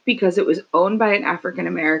because it was owned by an African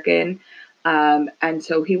American. And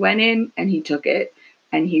so he went in and he took it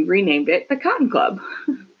and he renamed it the Cotton Club.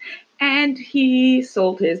 And he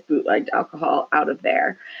sold his bootlegged alcohol out of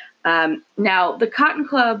there. Now, the Cotton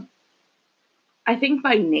Club, I think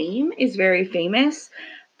by name, is very famous.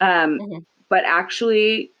 But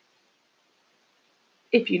actually,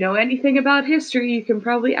 if you know anything about history, you can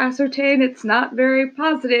probably ascertain it's not very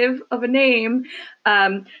positive of a name.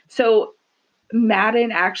 So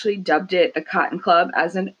Madden actually dubbed it the Cotton Club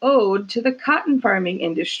as an ode to the cotton farming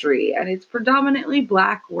industry and its predominantly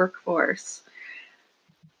Black workforce.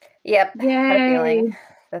 Yep. Yay. I had a feeling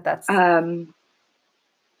that's.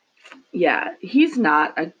 Yeah, he's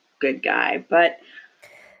not a good guy, but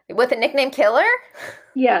With a nickname Killer?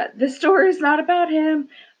 yeah, the story is not about him.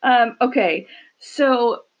 Okay,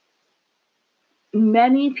 so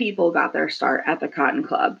many people got their start at the Cotton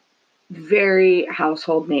Club. Very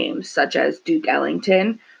household names, such as Duke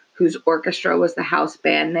Ellington, whose orchestra was the house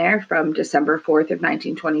band there from December 4th of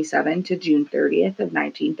 1927 to June 30th of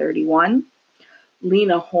 1931.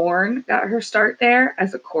 Lena Horne got her start there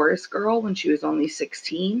as a chorus girl when she was only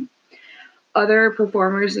 16. Other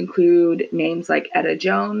performers include names like Etta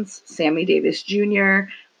Jones, Sammy Davis Jr.,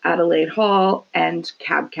 Adelaide Hall, and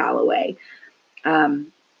Cab Calloway.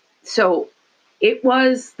 So it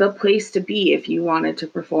was the place to be if you wanted to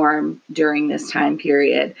perform during this time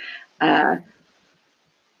period. But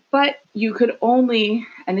you could only,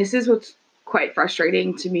 and this is what's quite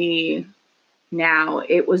frustrating to me now,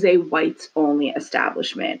 it was a whites-only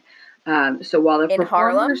establishment. So while the In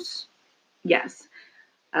Harlem? Yes.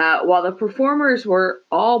 While the performers were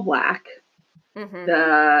all Black,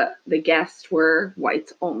 the guests were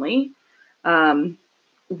whites only.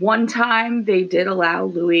 One time they did allow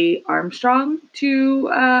Louis Armstrong to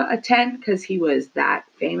attend because he was that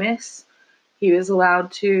famous. He was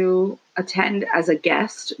allowed to attend as a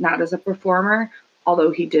guest, not as a performer,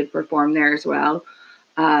 although he did perform there as well.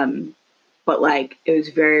 But like, it was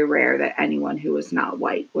very rare that anyone who was not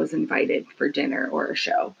white was invited for dinner or a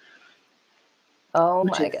show. Oh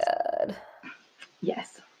my God.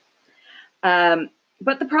 Yes.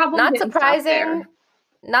 But the problem Not didn't stop there. surprising.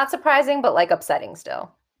 Not surprising, but like upsetting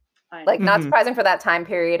still. Like not surprising for that time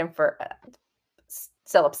period and for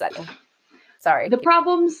still upsetting. Sorry. The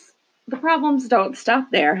problems don't stop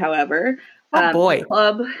there, however. Oh boy.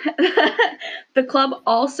 The club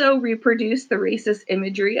also reproduced the racist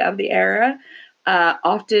imagery of the era,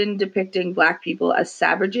 often depicting Black people as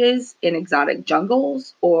savages in exotic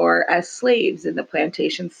jungles or as slaves in the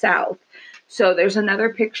plantation South. So there's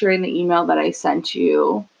another picture in the email that I sent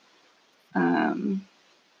you.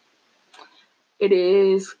 It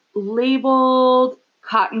is labeled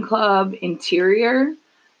Cotton Club Interior.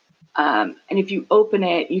 And if you open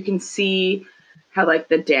it, you can see how like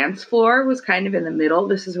the dance floor was kind of in the middle.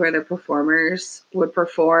 This is where the performers would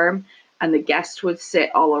perform and the guests would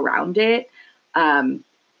sit all around it.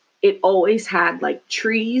 It always had like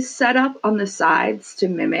trees set up on the sides to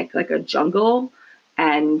mimic like a jungle.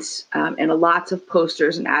 And in lots of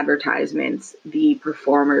posters and advertisements, the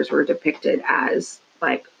performers were depicted as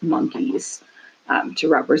like monkeys to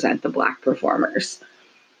represent the Black performers.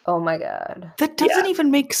 Oh my God. That doesn't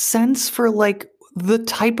even make sense for like the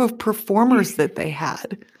type of performers that they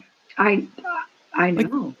had. I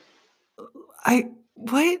know.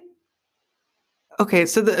 What? Okay,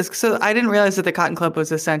 so I didn't realize that the Cotton Club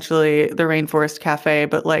was essentially the Rainforest Cafe,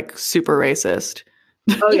 but like super racist.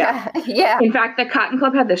 Oh yeah. Yeah. In fact, the Cotton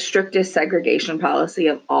Club had the strictest segregation policy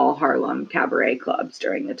of all Harlem cabaret clubs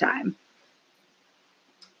during the time.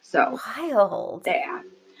 So wild. Yeah.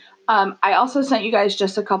 I also sent you guys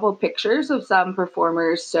just a couple of pictures of some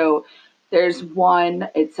performers. So there's one,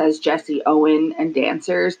 it says Jesse Owen and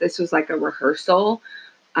dancers. This was like a rehearsal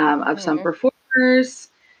of some performers.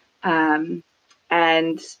 And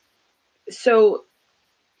so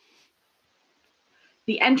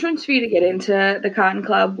the entrance fee to get into the Cotton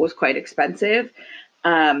Club was quite expensive.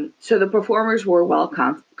 So the performers were well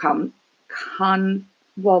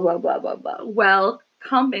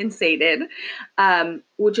compensated,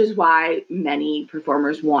 which is why many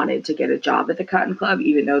performers wanted to get a job at the Cotton Club,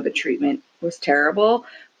 even though the treatment was terrible,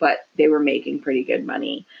 but they were making pretty good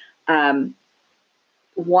money.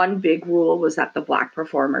 One big rule was that the Black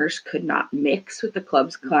performers could not mix with the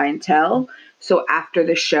club's clientele. So after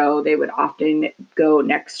the show, they would often go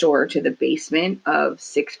next door to the basement of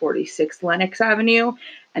 646 Lenox Avenue.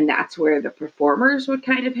 And that's where the performers would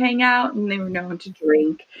kind of hang out, and they were known to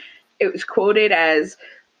drink. It was quoted as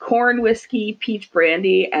corn whiskey, peach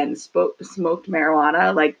brandy, and smoked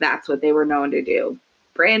marijuana. Like, that's what they were known to do.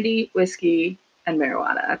 Brandy, whiskey, and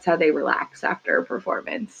marijuana. That's how they relax after a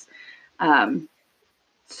performance.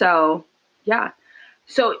 So, yeah.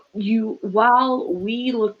 So while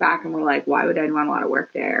we look back and we're like, why would anyone want to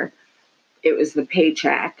work there? It was the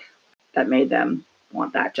paycheck that made them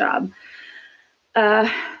want that job.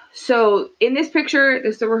 So in this picture,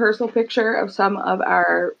 this is the rehearsal picture of some of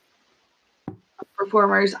our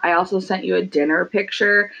performers. I also sent you a dinner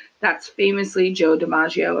picture. That's famously Joe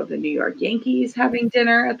DiMaggio of the New York Yankees having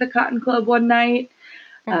dinner at the Cotton Club one night.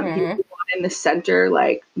 He was in the center,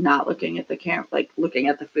 like not looking at the camera, like looking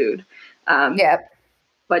at the food. Yep.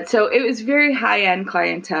 But so it was very high-end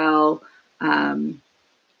clientele, and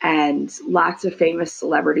lots of famous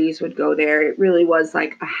celebrities would go there. It really was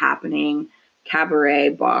like a happening cabaret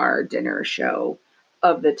bar dinner show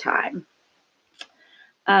of the time.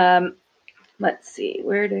 Let's see,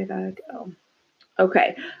 where did I go?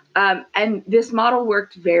 Okay. And this model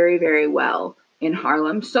worked very, very well in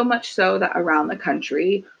Harlem, so much so that around the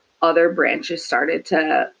country, other branches started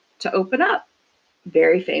to open up.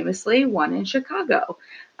 Very famously, one in Chicago,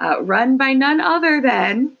 run by none other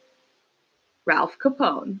than Ralph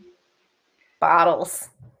Capone. Bottles.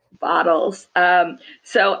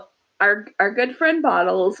 So our good friend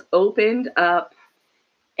Bottles opened up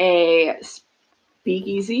a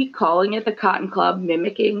speakeasy, calling it the Cotton Club,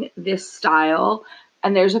 mimicking this style.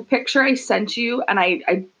 And there's a picture I sent you, and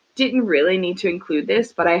I didn't really need to include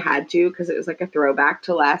this, but I had to because it was like a throwback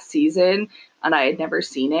to last season, and I had never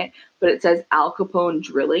seen it. But it says Al Capone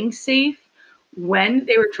drilling safe. When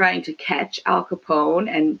they were trying to catch Al Capone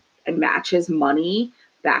and match his money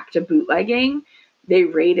back to bootlegging, they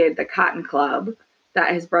raided the Cotton Club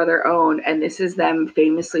that his brother owned, and this is them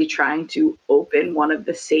famously trying to open one of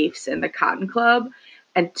the safes in the Cotton Club.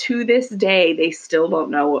 And to this day, they still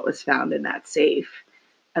don't know what was found in that safe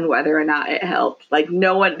and whether or not it helped. Like,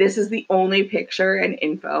 no one, this is the only picture and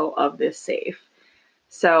info of this safe.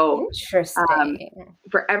 So interesting.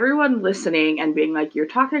 For everyone listening and being like, you're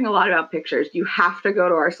talking a lot about pictures, you have to go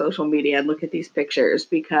to our social media and look at these pictures,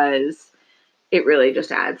 because it really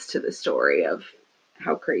just adds to the story of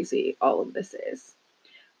how crazy all of this is.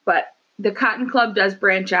 But the Cotton Club does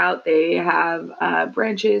branch out. They have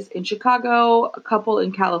branches in Chicago, a couple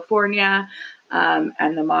in California,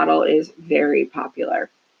 and the model is very popular.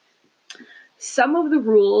 Some of the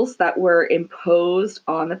rules that were imposed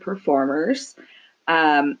on the performers,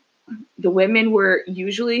 the women were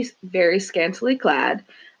usually very scantily clad,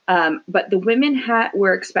 but the women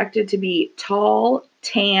were expected to be tall,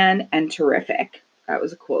 tan, and terrific. That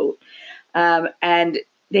was a quote. And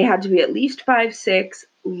they had to be at least 5'6",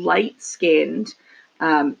 light-skinned.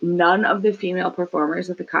 None of the female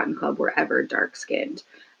performers at the Cotton Club were ever dark-skinned.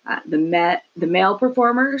 The male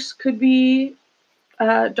performers could be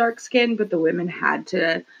dark-skinned, but the women had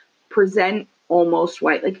to present almost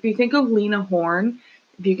white. Like, if you think of Lena Horne,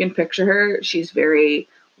 if you can picture her, she's very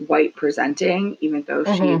white presenting, even though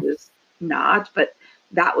she was not. But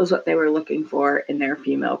that was what they were looking for in their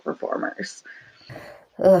female performers.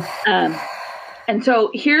 And so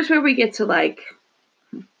here's where we get to like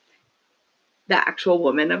the actual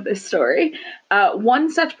woman of this story. One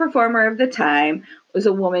such performer of the time was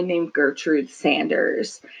a woman named Gertrude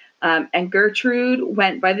Saunders. And Gertrude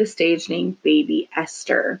went by the stage name Baby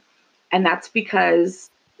Esther. And that's because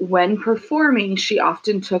when performing, she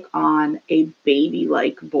often took on a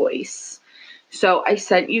baby-like voice. So I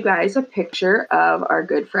sent you guys a picture of our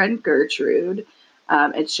good friend Gertrude.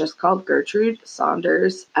 It's just called Gertrude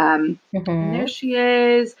Saunders. And there she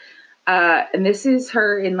is. And this is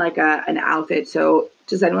her in like an outfit. So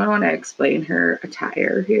does anyone want to explain her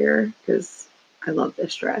attire here? Because I love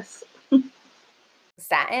this dress.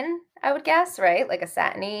 Satin, I would guess, right? Like a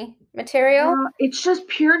satiny material. It's just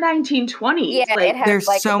pure 1920s. Yeah, like, it has there's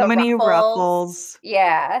like so the many ruffles.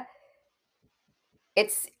 Yeah.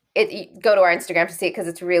 You go to our Instagram to see it, because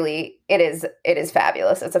it is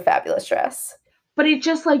fabulous. It's a fabulous dress. But it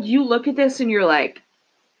just like, you look at this and you're like,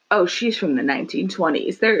 oh, she's from the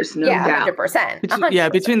 1920s. There's no doubt. 100%. Yeah,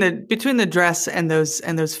 between the dress and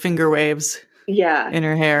those finger waves. Yeah. In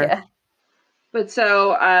her hair. Yeah. But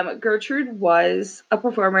so Gertrude was a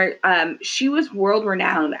performer. She was world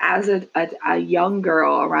renowned as a young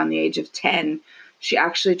girl around the age of 10. She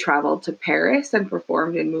actually traveled to Paris and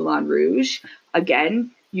performed in Moulin Rouge,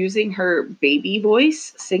 again, using her baby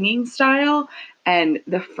voice singing style. And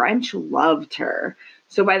the French loved her.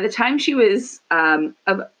 So by the time she was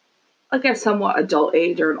like a somewhat adult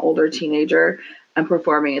age or an older teenager and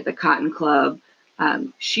performing at the Cotton Club,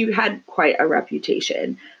 she had quite a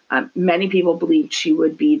reputation. Many people believed she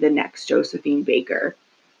would be the next Josephine Baker.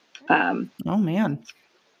 Oh, man.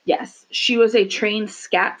 Yes, she was a trained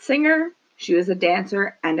scat singer. She was a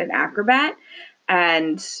dancer and an acrobat,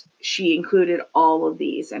 and she included all of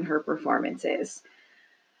these in her performances.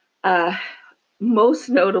 Most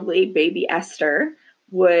notably, Baby Esther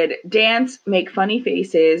would dance, make funny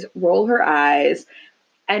faces, roll her eyes,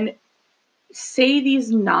 and say these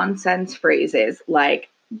nonsense phrases like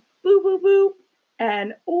boo boo boo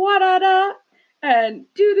and wa da da and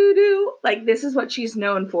do do do. Like, this is what she's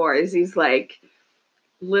known for, is these like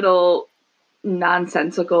little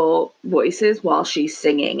nonsensical voices while she's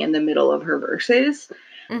singing in the middle of her verses.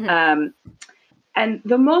 And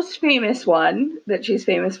the most famous one that she's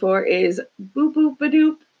famous for is boop boop ba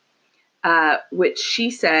doop, which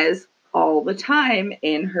she says all the time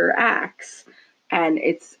in her acts. And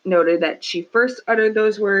it's noted that she first uttered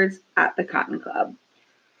those words at the Cotton Club.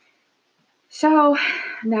 So,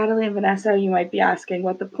 Natalie and Vanessa, you might be asking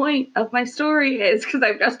what the point of my story is, because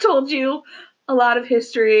I've just told you a lot of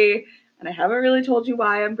history, and I haven't really told you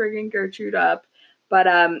why I'm bringing Gertrude up.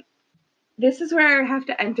 But this is where I have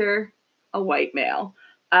to enter a white male.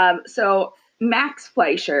 So Max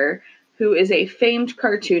Fleischer, who is a famed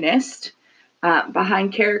cartoonist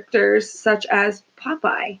behind characters such as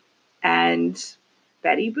Popeye and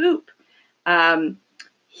Betty Boop,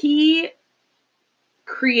 he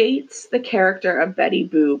creates the character of Betty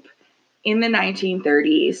Boop in the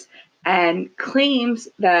 1930s and claims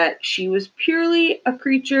that she was purely a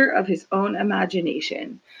creature of his own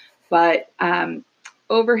imagination. But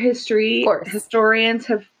over history, historians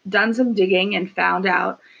have done some digging and found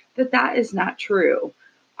out that that is not true.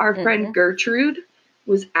 Our friend Gertrude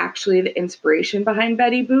was actually the inspiration behind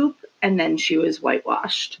Betty Boop, and then she was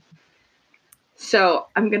whitewashed. So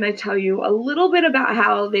I'm going to tell you a little bit about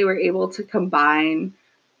how they were able to combine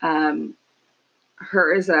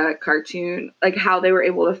her as a cartoon, like how they were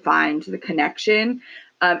able to find the connection.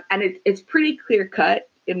 And it's pretty clear cut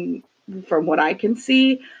from what I can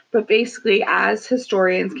see. But basically, as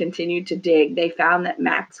historians continued to dig, they found that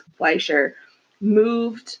Max Fleischer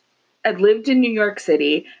lived in New York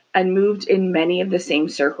City and moved in many of the same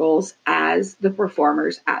circles as the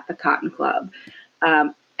performers at the Cotton Club.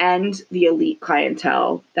 And the elite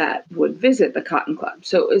clientele that would visit the Cotton Club.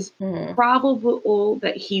 So it was probable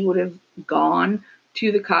that he would have gone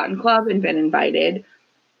to the Cotton Club and been invited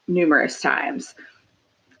numerous times.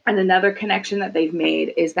 And another connection that they've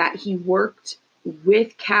made is that he worked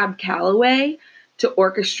with Cab Calloway to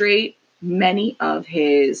orchestrate many of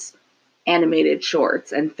his animated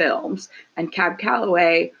shorts and films. And Cab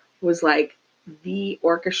Calloway was like the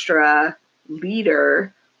orchestra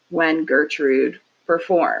leader when Gertrude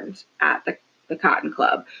performed at the Cotton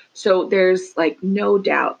Club. So there's like no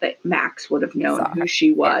doubt that Max would have known who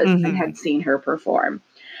she was and had seen her perform.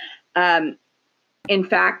 In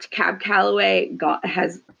fact, Cab Calloway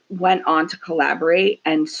went on to collaborate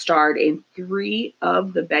and starred in 3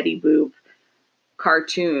 of the Betty Boop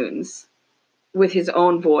cartoons with his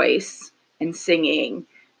own voice and singing.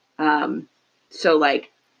 So like,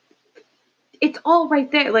 it's all right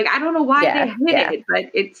there. Like, I don't know why they hid it,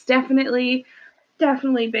 but it's definitely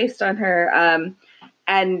based on her.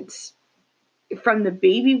 And from the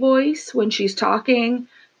baby voice when she's talking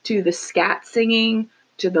to the scat singing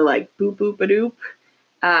to the like boop boop a doop,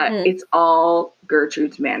 it's all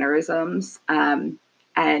Gertrude's mannerisms. And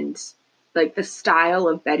like the style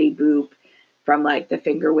of Betty Boop, from like the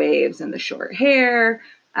finger waves and the short hair.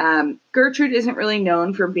 Gertrude isn't really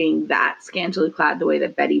known for being that scantily clad the way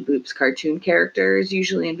that Betty Boop's cartoon character is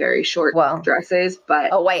usually in very short dresses,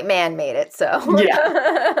 but a white man made it, so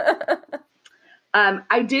yeah.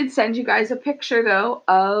 I did send you guys a picture though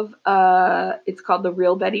of it's called The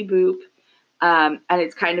Real Betty Boop, and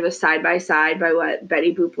it's kind of a side by side by what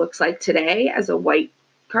Betty Boop looks like today as a white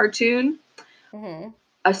cartoon.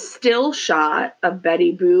 A still shot of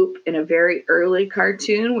Betty Boop in a very early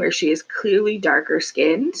cartoon where she is clearly darker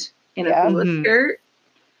skinned in a hula skirt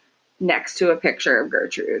next to a picture of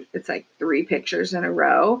Gertrude. It's like 3 pictures in a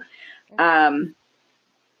row. And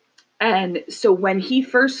so when he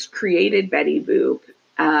first created Betty Boop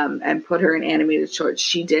and put her in animated shorts,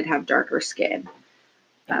 she did have darker skin.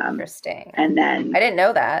 Interesting. And then I didn't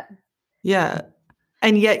know that. Yeah.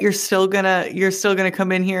 And yet you're still gonna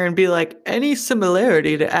come in here and be like, any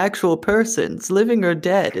similarity to actual persons, living or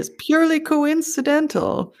dead, is purely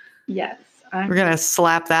coincidental. Yes. We're gonna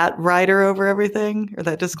slap that rider over everything, or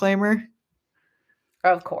that disclaimer.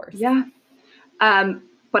 Of course. Yeah.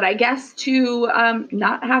 But I guess to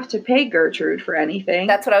not have to pay Gertrude for anything.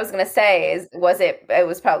 That's what I was going to say. It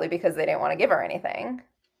was probably because they didn't want to give her anything.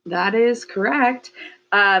 That is correct.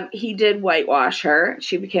 He did whitewash her.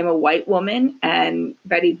 She became a white woman, and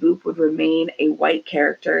Betty Boop would remain a white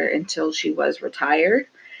character until she was retired.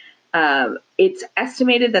 It's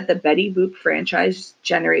estimated that the Betty Boop franchise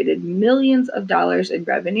generated millions of dollars in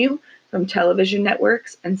revenue from television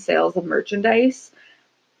networks and sales of merchandise.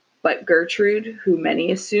 But Gertrude, who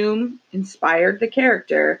many assume inspired the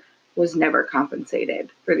character, was never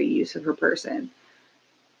compensated for the use of her person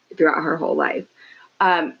throughout her whole life.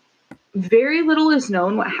 Very little is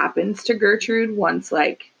known what happens to Gertrude once,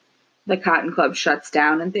 like, the Cotton Club shuts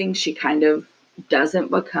down and things. She kind of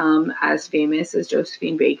doesn't become as famous as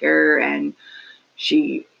Josephine Baker, and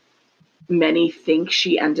many think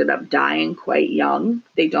she ended up dying quite young.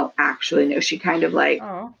 They don't actually know. She kind of like,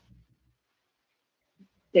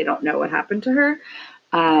 they don't know what happened to her.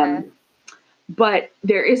 But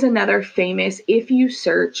there is another famous, if you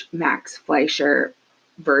search Max Fleischer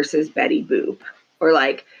versus Betty Boop, or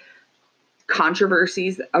like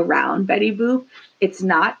controversies around Betty Boop, it's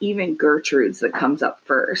not even Gertrude's that comes up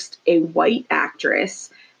first. A white actress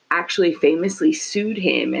actually famously sued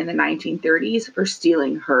him in the 1930s for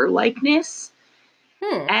stealing her likeness.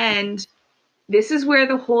 And this is where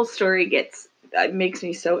the whole story makes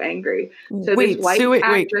me so angry. So wait,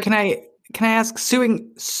 can I ask,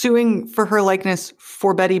 suing for her likeness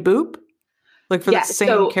for Betty Boop? Like for the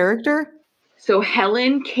same character? So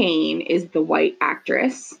Helen Kane is the white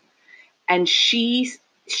actress, and she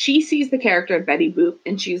sees the character of Betty Boop,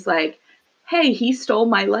 and she's like, hey, he stole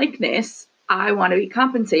my likeness. I want to be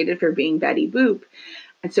compensated for being Betty Boop.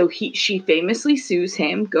 And so she famously sues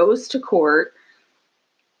him, goes to court,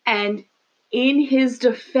 and in his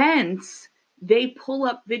defense, they pull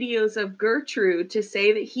up videos of Gertrude to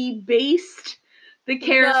say that he based the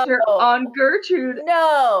character on Gertrude.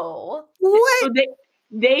 No. What? So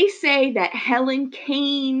they say that Helen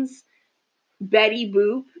Kane's Betty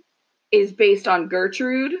Boop is based on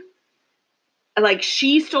Gertrude. Like,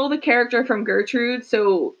 she stole the character from Gertrude,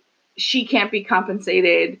 so she can't be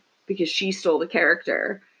compensated because she stole the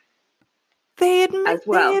character. They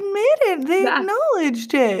admitted. They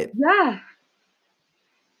acknowledged it. Yeah.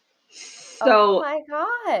 So, oh my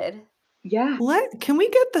God. Yeah. Can we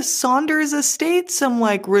get the Saunders estate some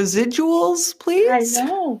like residuals, please? I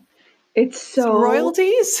know. It's so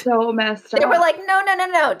royalties. So messed up. They were like, no.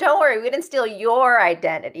 Don't worry. We didn't steal your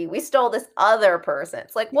identity. We stole this other person.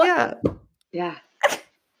 It's like, what? Yeah.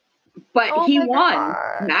 But he won.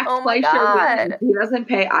 Max Fleischer wins. He doesn't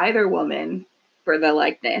pay either woman for the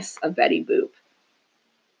likeness of Betty Boop.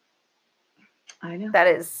 I know. That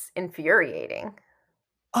is infuriating.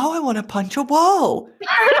 Oh, I want to punch a wall.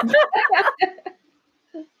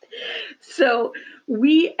 So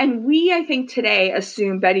we, I think today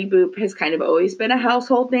assume Betty Boop has kind of always been a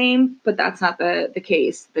household name, but that's not the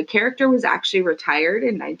case. The character was actually retired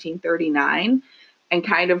in 1939 and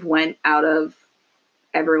kind of went out of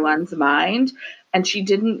everyone's mind. And she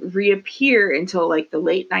didn't reappear until like the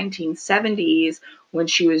late 1970s when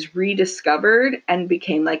she was rediscovered and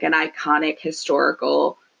became like an iconic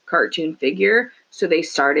historical cartoon figure. So they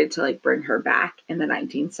started to like bring her back in the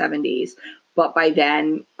 1970s. But by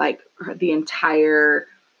then, like the entire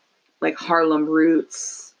like Harlem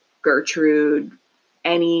Roots, Gertrude,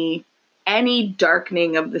 any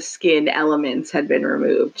darkening of the skin elements had been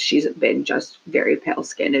removed. She's been just very pale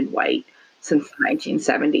skinned and white since the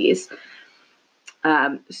 1970s.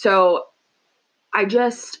 So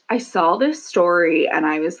I saw this story and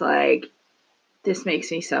I was like, this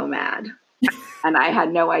makes me so mad. And I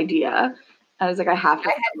had no idea. I was like, I had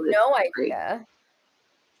no idea.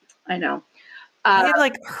 I know. I had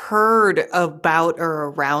like heard about or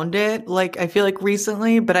around it, like I feel like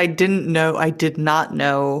recently, but I did not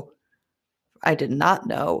know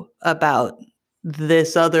about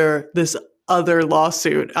this other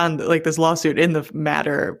lawsuit on like this lawsuit in the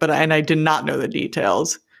matter, and I did not know the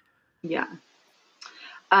details. Yeah.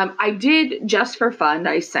 I did, just for fun,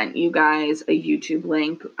 I sent you guys a YouTube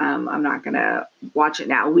link. I'm not going to watch it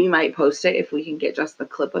now. We might post it if we can get just the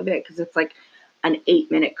clip of it, because it's like an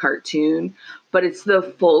 8-minute cartoon, but it's the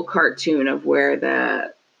full cartoon of where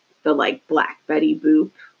the like Black Betty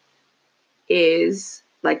Boop is,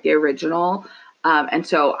 like the original. And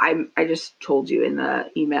so I just told you in the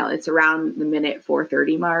email, it's around the minute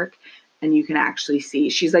 4:30 mark. and you can actually see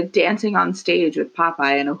she's like dancing on stage with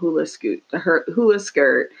Popeye in a her hula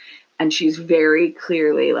skirt, and she's very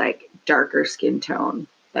clearly like darker skin tone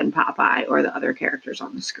than Popeye or the other characters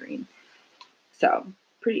on the screen. So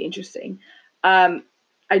pretty interesting. I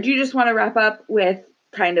do just want to wrap up with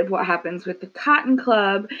kind of what happens with the Cotton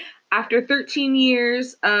Club. After 13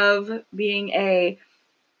 years of being a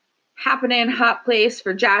happening hot place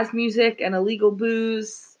for jazz music and illegal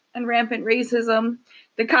booze and rampant racism,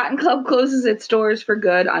 the Cotton Club closes its doors for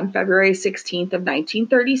good on February 16th of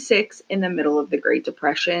 1936 in the middle of the Great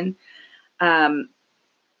Depression.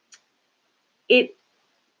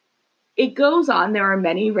 It goes on. There are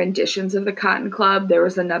many renditions of the Cotton Club. There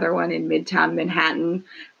was another one in Midtown Manhattan.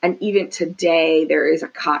 And even today, there is a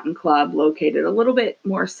Cotton Club located a little bit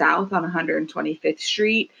more south on 125th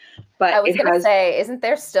Street. But I was going to say, isn't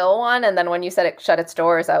there still one? And then when you said it shut its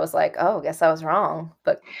doors, I was like, oh, I guess I was wrong.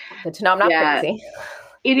 But good to know I'm not crazy.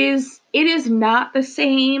 It is not the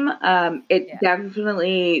same.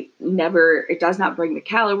 Definitely never, it does not bring the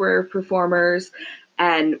caliber of performers.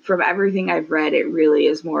 And from everything I've read, it really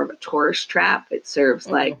is more of a tourist trap. It serves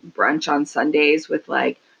like brunch on Sundays with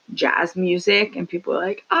like jazz music. And people are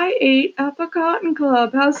like, I ate at the Cotton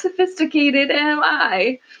Club. How sophisticated am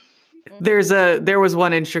I? There was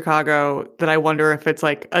one in Chicago that I wonder if it's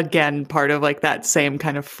like, again, part of like that same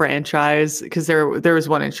kind of franchise. Because there was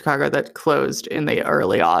one in Chicago that closed in the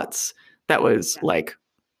early aughts that was like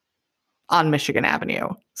on Michigan Avenue.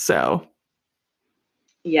 So.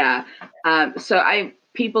 Yeah.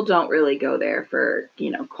 People don't really go there for,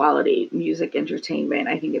 quality music entertainment.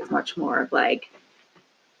 I think it's much more of like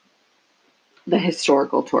the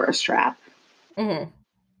historical tourist trap. Mm-hmm.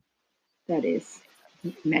 That is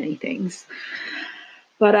many things.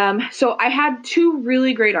 But so I had two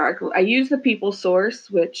really great articles. I used the People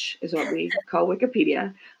source, which is what we call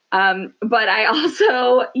Wikipedia. But I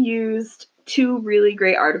also used two really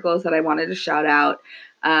great articles that I wanted to shout out.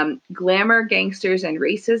 Glamour, Gangsters, and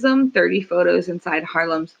Racism, 30 Photos Inside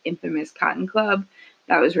Harlem's Infamous Cotton Club.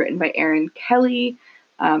 That was written by Aaron Kelly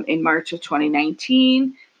in March of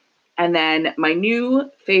 2019. And then my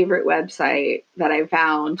new favorite website that I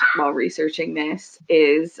found while researching this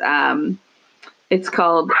is, it's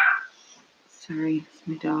called, sorry, it's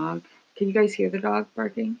my dog. Can you guys hear the dog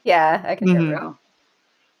barking? Yeah, I can hear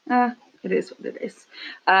it. It is what it is.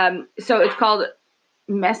 So it's called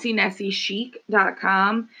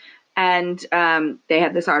messynessychic.com. And they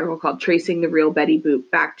had this article called Tracing the Real Betty Boop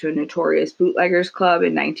Back to a Notorious Bootleggers Club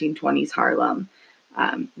in 1920s Harlem,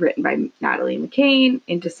 written by Natalie McCain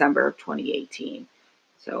in December of 2018.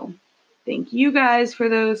 So thank you guys for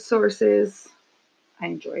those sources. I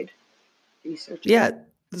enjoyed researching. Yeah.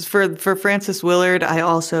 For Frances Willard, I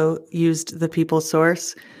also used the People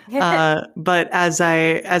source. But as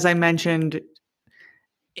I mentioned,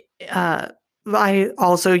 I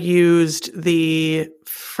also used the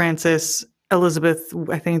Frances Elizabeth,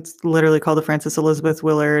 I think it's literally called the Frances Elizabeth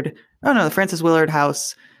Willard. Oh no, the Frances Willard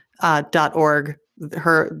House .org,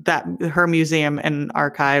 her museum and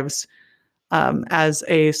archives as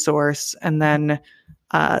a source, and then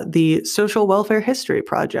the Social Welfare History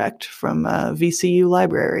Project from VCU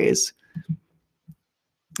Libraries,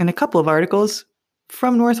 and a couple of articles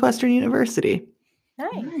from Northwestern University.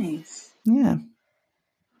 Nice. Yeah.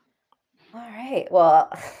 All right. Well,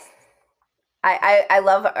 I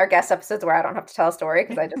love our guest episodes where I don't have to tell a story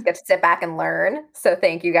because I just get to sit back and learn. So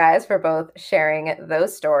thank you guys for both sharing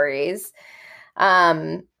those stories.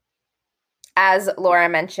 As Laura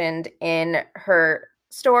mentioned in her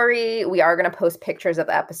story, we are going to post pictures of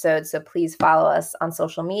the episode. So please follow us on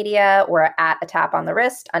social media. We're at A Tap on the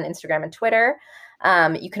Wrist on Instagram and Twitter.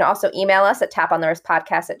 You can also email us at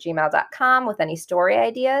tapontheristpodcast@gmail.com with any story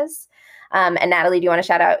ideas. And Natalie, do you want to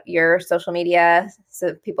shout out your social media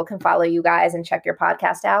so people can follow you guys and check your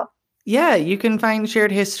podcast out? Yeah, you can find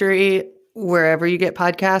Shared History wherever you get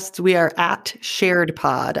podcasts. We are at Shared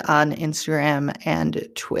Pod on Instagram and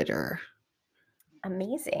Twitter.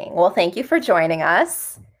 Amazing. Well, thank you for joining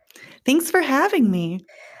us. Thanks for having me.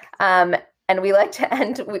 And we like to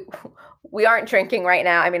end, we aren't drinking right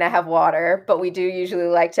now. I mean, I have water, but we do usually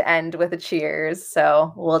like to end with a cheers.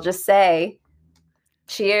 So we'll just say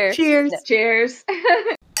cheers. Cheers. Cheers.